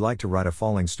would be like to ride a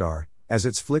falling star, as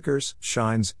it flickers,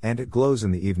 shines, and it glows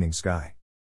in the evening sky.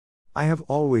 I have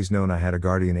always known I had a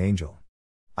guardian angel.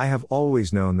 I have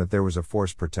always known that there was a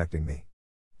force protecting me.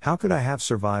 How could I have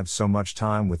survived so much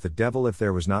time with the devil if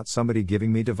there was not somebody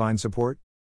giving me divine support?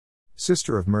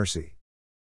 Sister of Mercy.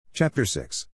 Chapter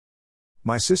 6.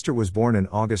 My sister was born in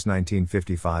August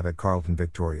 1955 at Carlton,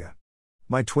 Victoria.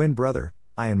 My twin brother,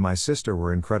 I and my sister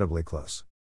were incredibly close.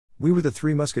 We were the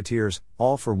Three Musketeers,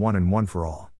 all for one and one for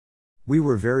all. We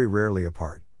were very rarely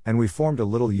apart, and we formed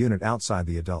a little unit outside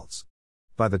the adults.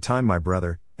 By the time my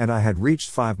brother and I had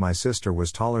reached 5, my sister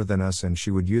was taller than us and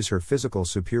she would use her physical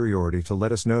superiority to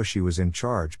let us know she was in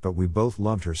charge, but we both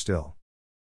loved her still.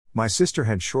 My sister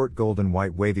had short golden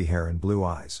white wavy hair and blue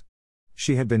eyes.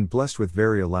 She had been blessed with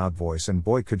very loud voice and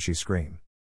boy could she scream.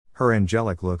 Her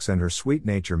angelic looks and her sweet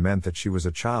nature meant that she was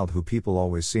a child who people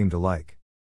always seemed to like.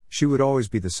 She would always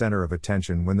be the center of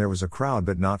attention when there was a crowd,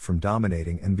 but not from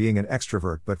dominating and being an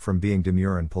extrovert but from being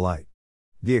demure and polite.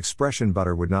 The expression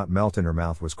 "butter would not melt in her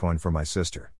mouth" was coined for my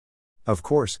sister. Of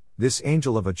course, this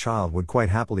angel of a child would quite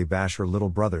happily bash her little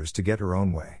brothers to get her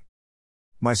own way.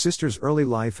 My sister's early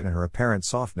life and her apparent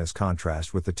softness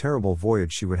contrast with the terrible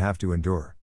voyage she would have to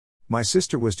endure. My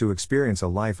sister was to experience a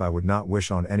life I would not wish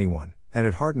on anyone, and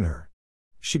it hardened her.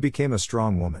 She became a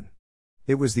strong woman.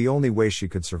 It was the only way she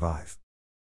could survive.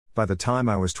 By the time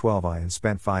I was 12, I had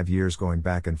spent 5 years going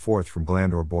back and forth from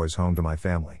Glandor Boys' home to my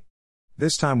family.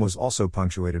 This time was also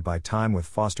punctuated by time with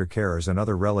foster carers and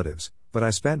other relatives, but I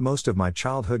spent most of my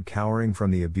childhood cowering from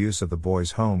the abuse of the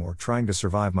boys' home or trying to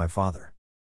survive my father.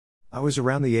 I was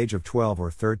around the age of 12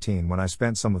 or 13 when I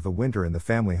spent some of the winter in the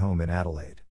family home in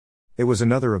Adelaide. It was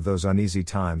another of those uneasy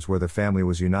times where the family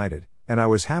was united, and I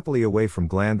was happily away from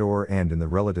Glandor and in the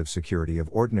relative security of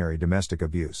ordinary domestic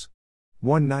abuse.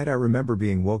 One night I remember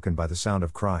being woken by the sound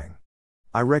of crying.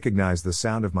 I recognized the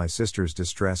sound of my sister's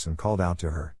distress and called out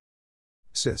to her.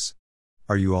 "Sis.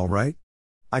 Are you all right?"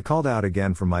 I called out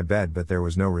again from my bed, but there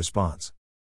was no response.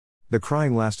 The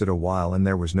crying lasted a while and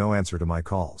there was no answer to my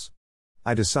calls.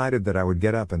 I decided that I would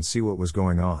get up and see what was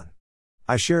going on.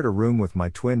 I shared a room with my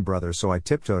twin brother, so I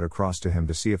tiptoed across to him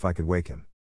to see if I could wake him.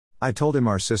 I told him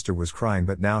our sister was crying,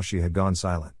 but now she had gone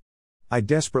silent. I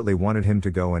desperately wanted him to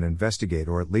go and investigate,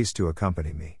 or at least to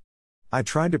accompany me. I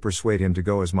tried to persuade him to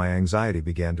go as my anxiety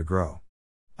began to grow.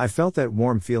 I felt that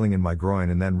warm feeling in my groin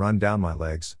and then run down my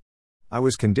legs. I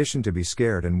was conditioned to be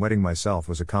scared, and wetting myself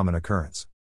was a common occurrence.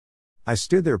 I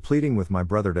stood there pleading with my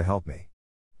brother to help me.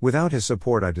 Without his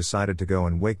support, I decided to go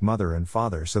and wake mother and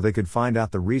father so they could find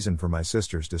out the reason for my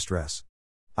sister's distress.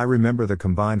 I remember the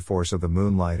combined force of the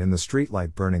moonlight and the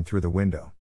streetlight burning through the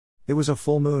window. It was a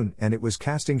full moon, and it was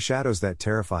casting shadows that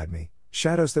terrified me,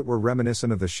 shadows that were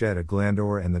reminiscent of the shed at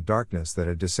Glandor and the darkness that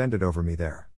had descended over me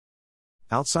there.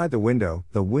 Outside the window,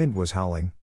 the wind was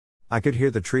howling. I could hear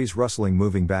the trees rustling,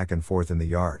 moving back and forth in the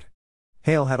yard.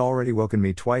 Hail had already woken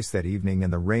me twice that evening,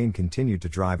 and the rain continued to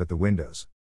drive at the windows.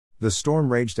 The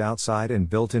storm raged outside and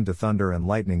built into thunder and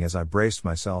lightning as I braced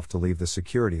myself to leave the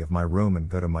security of my room and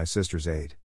go to my sister's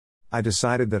aid. I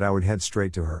decided that I would head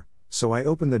straight to her, so I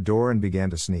opened the door and began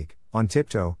to sneak, on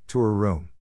tiptoe, to her room.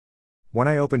 When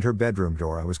I opened her bedroom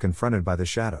door, I was confronted by the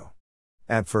shadow.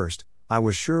 At first, I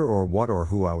was sure or what or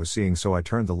who I was seeing, so I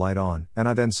turned the light on, and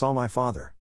I then saw my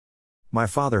father. My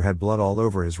father had blood all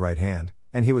over his right hand,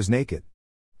 and he was naked.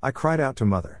 I cried out to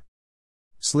mother.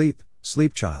 "Sleep,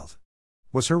 sleep, child,"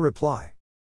 was her reply.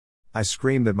 I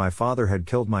screamed that my father had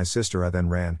killed my sister. I then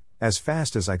ran, as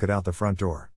fast as I could, out the front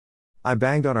door. I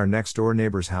banged on our next-door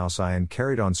neighbor's house and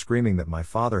carried on screaming that my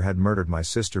father had murdered my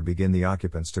sister. Begin the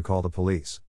occupants to call the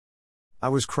police. I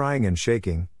was crying and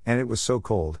shaking, and it was so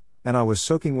cold, and I was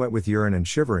soaking wet with urine and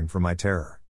shivering from my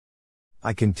terror.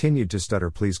 I continued to stutter,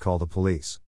 "Please call the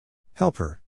police. Help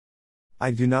her."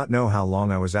 I do not know how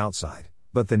long I was outside,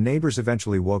 but the neighbors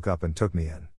eventually woke up and took me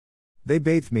in. They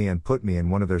bathed me and put me in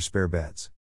one of their spare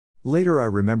beds. Later I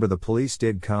remember the police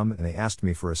did come and they asked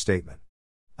me for a statement.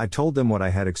 I told them what I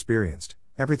had experienced,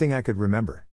 everything I could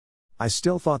remember. I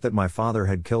still thought that my father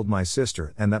had killed my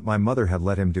sister and that my mother had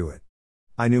let him do it.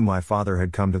 I knew my father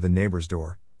had come to the neighbor's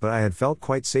door, but I had felt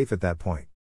quite safe at that point.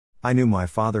 I knew my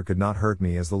father could not hurt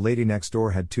me as the lady next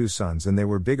door had 2 sons and they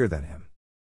were bigger than him.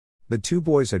 The 2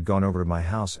 boys had gone over to my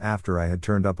house after I had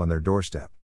turned up on their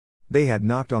doorstep. They had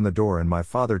knocked on the door and my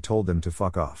father told them to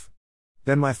fuck off.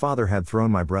 Then my father had thrown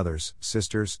my brothers,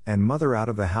 sisters, and mother out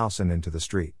of the house and into the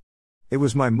street. It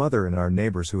was my mother and our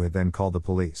neighbors who had then called the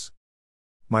police.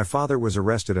 My father was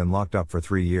arrested and locked up for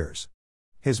 3 years.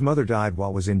 His mother died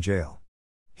while was in jail.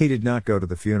 He did not go to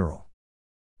the funeral.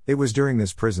 It was during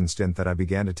this prison stint that I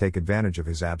began to take advantage of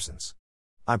his absence.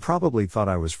 I probably thought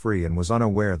I was free and was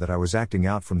unaware that I was acting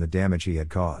out from the damage he had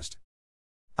caused.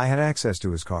 I had access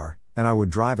to his car, and I would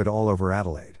drive it all over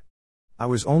Adelaide. I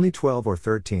was only 12 or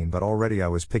 13, but already I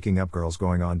was picking up girls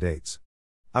going on dates.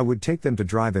 I would take them to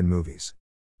drive-in movies.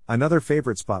 Another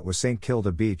favorite spot was St.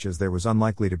 Kilda Beach as there was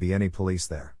unlikely to be any police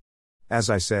there. As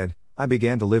I said, I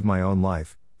began to live my own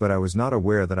life, but I was not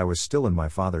aware that I was still in my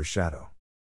father's shadow.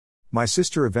 My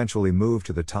sister eventually moved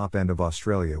to the top end of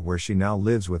Australia where she now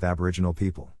lives with Aboriginal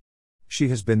people. She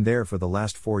has been there for the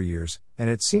last 4 years, and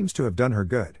it seems to have done her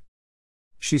good.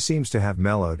 She seems to have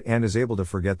mellowed and is able to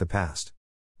forget the past.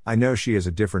 I know she is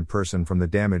a different person from the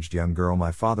damaged young girl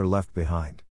my father left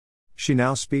behind. She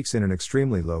now speaks in an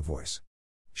extremely low voice.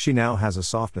 She now has a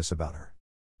softness about her.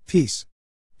 Peace.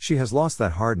 She has lost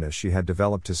that hardness she had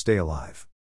developed to stay alive.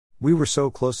 We were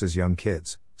so close as young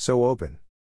kids, so open.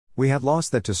 We had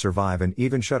lost that to survive and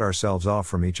even shut ourselves off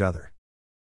from each other.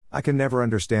 I can never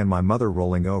understand my mother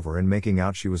rolling over and making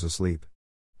out she was asleep.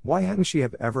 Why hadn't she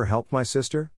ever helped my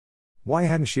sister? Why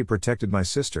hadn't she protected my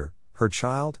sister, her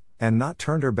child, and not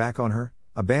turned her back on her,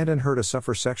 abandoned her to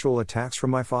suffer sexual attacks from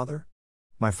my father?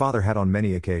 My father had on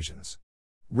many occasions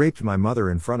raped my mother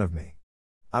in front of me.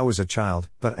 I was a child,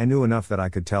 but I knew enough that I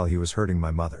could tell he was hurting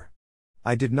my mother.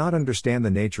 I did not understand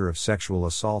the nature of sexual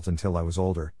assault until I was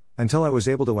older, until I was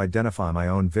able to identify my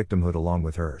own victimhood along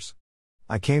with hers.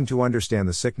 I came to understand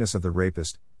the sickness of the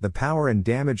rapist, the power and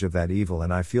damage of that evil,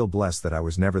 and I feel blessed that I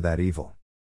was never that evil.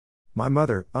 My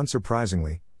mother,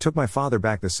 unsurprisingly, took my father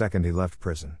back the second he left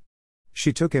prison.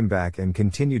 She took him back and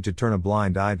continued to turn a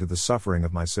blind eye to the suffering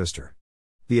of my sister.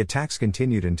 The attacks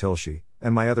continued until she,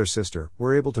 and my other sister,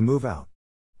 were able to move out.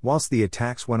 Whilst the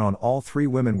attacks went on, all 3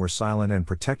 women were silent and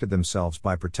protected themselves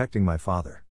by protecting my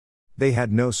father. They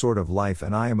had no sort of life,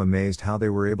 and I am amazed how they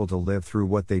were able to live through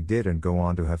what they did and go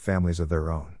on to have families of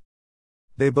their own.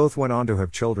 They both went on to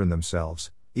have children themselves,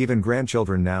 even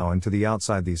grandchildren now, and to the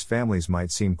outside these families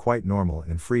might seem quite normal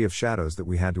and free of shadows that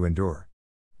we had to endure.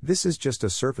 This is just a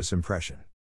surface impression.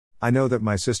 I know that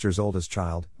my sister's oldest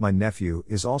child, my nephew,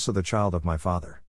 is also the child of my father.